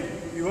play,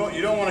 you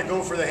don't want to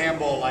go for the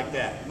handball like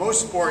that.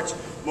 Most sports,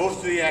 most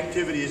of the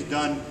activity is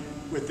done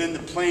within the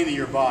plane of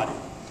your body.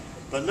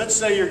 But let's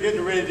say you're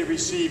getting ready to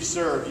receive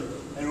serve,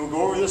 and we'll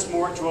go over this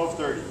more at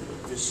 12:30.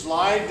 You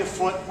slide the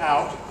foot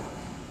out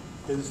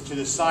to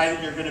the side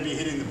that you're going to be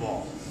hitting the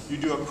ball. You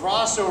do a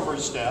crossover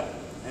step,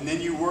 and then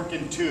you work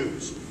in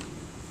 2s.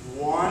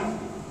 1,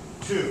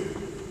 2.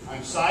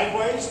 I'm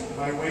sideways,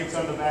 my weight's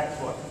on the back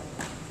foot.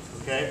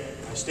 Okay?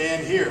 I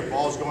stand here,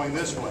 ball's going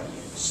this way.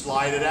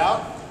 Slide it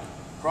out,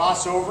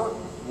 crossover,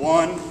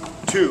 1,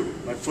 2.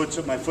 My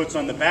foot's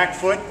on the back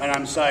foot, and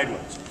I'm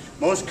sideways.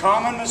 Most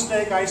common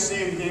mistake I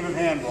see in the game of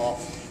handball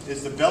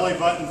is the belly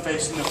button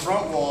facing the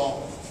front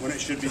wall when it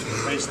should be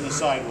facing the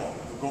side wall.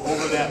 We'll go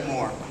over that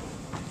more.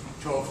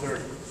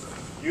 12:30.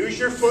 Use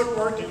your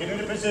footwork to get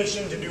into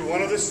position to do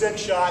one of the 6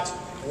 shots.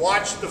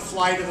 Watch the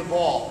flight of the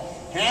ball.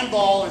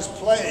 Handball is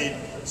played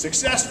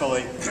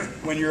successfully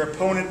when your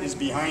opponent is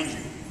behind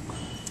you.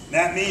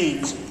 That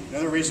means,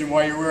 another reason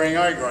why you're wearing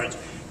eye guards,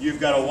 you've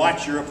got to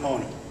watch your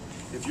opponent.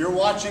 If you're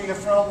watching the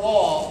front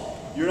wall,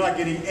 you're not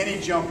getting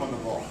any jump on the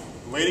ball.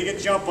 The way to get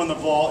jump on the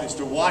ball is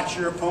to watch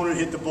your opponent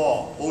hit the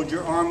ball. Hold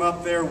your arm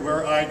up there,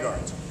 wear eye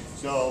guards.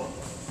 So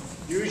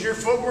use your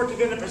footwork to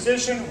get into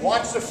position,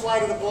 watch the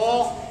flight of the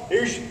ball.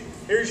 Here's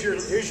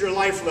your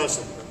life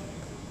lesson.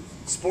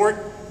 Sport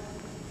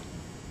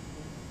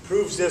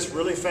proves this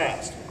really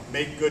fast.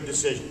 Make good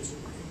decisions.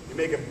 You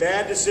make a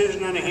bad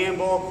decision on a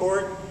handball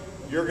court,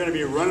 you're going to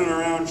be running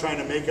around trying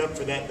to make up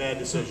for that bad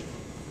decision.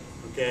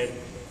 Okay?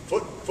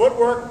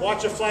 Footwork,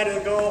 watch the flight of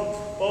the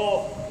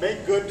ball,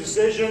 make good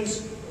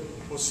decisions.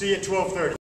 We'll see you at 12:30.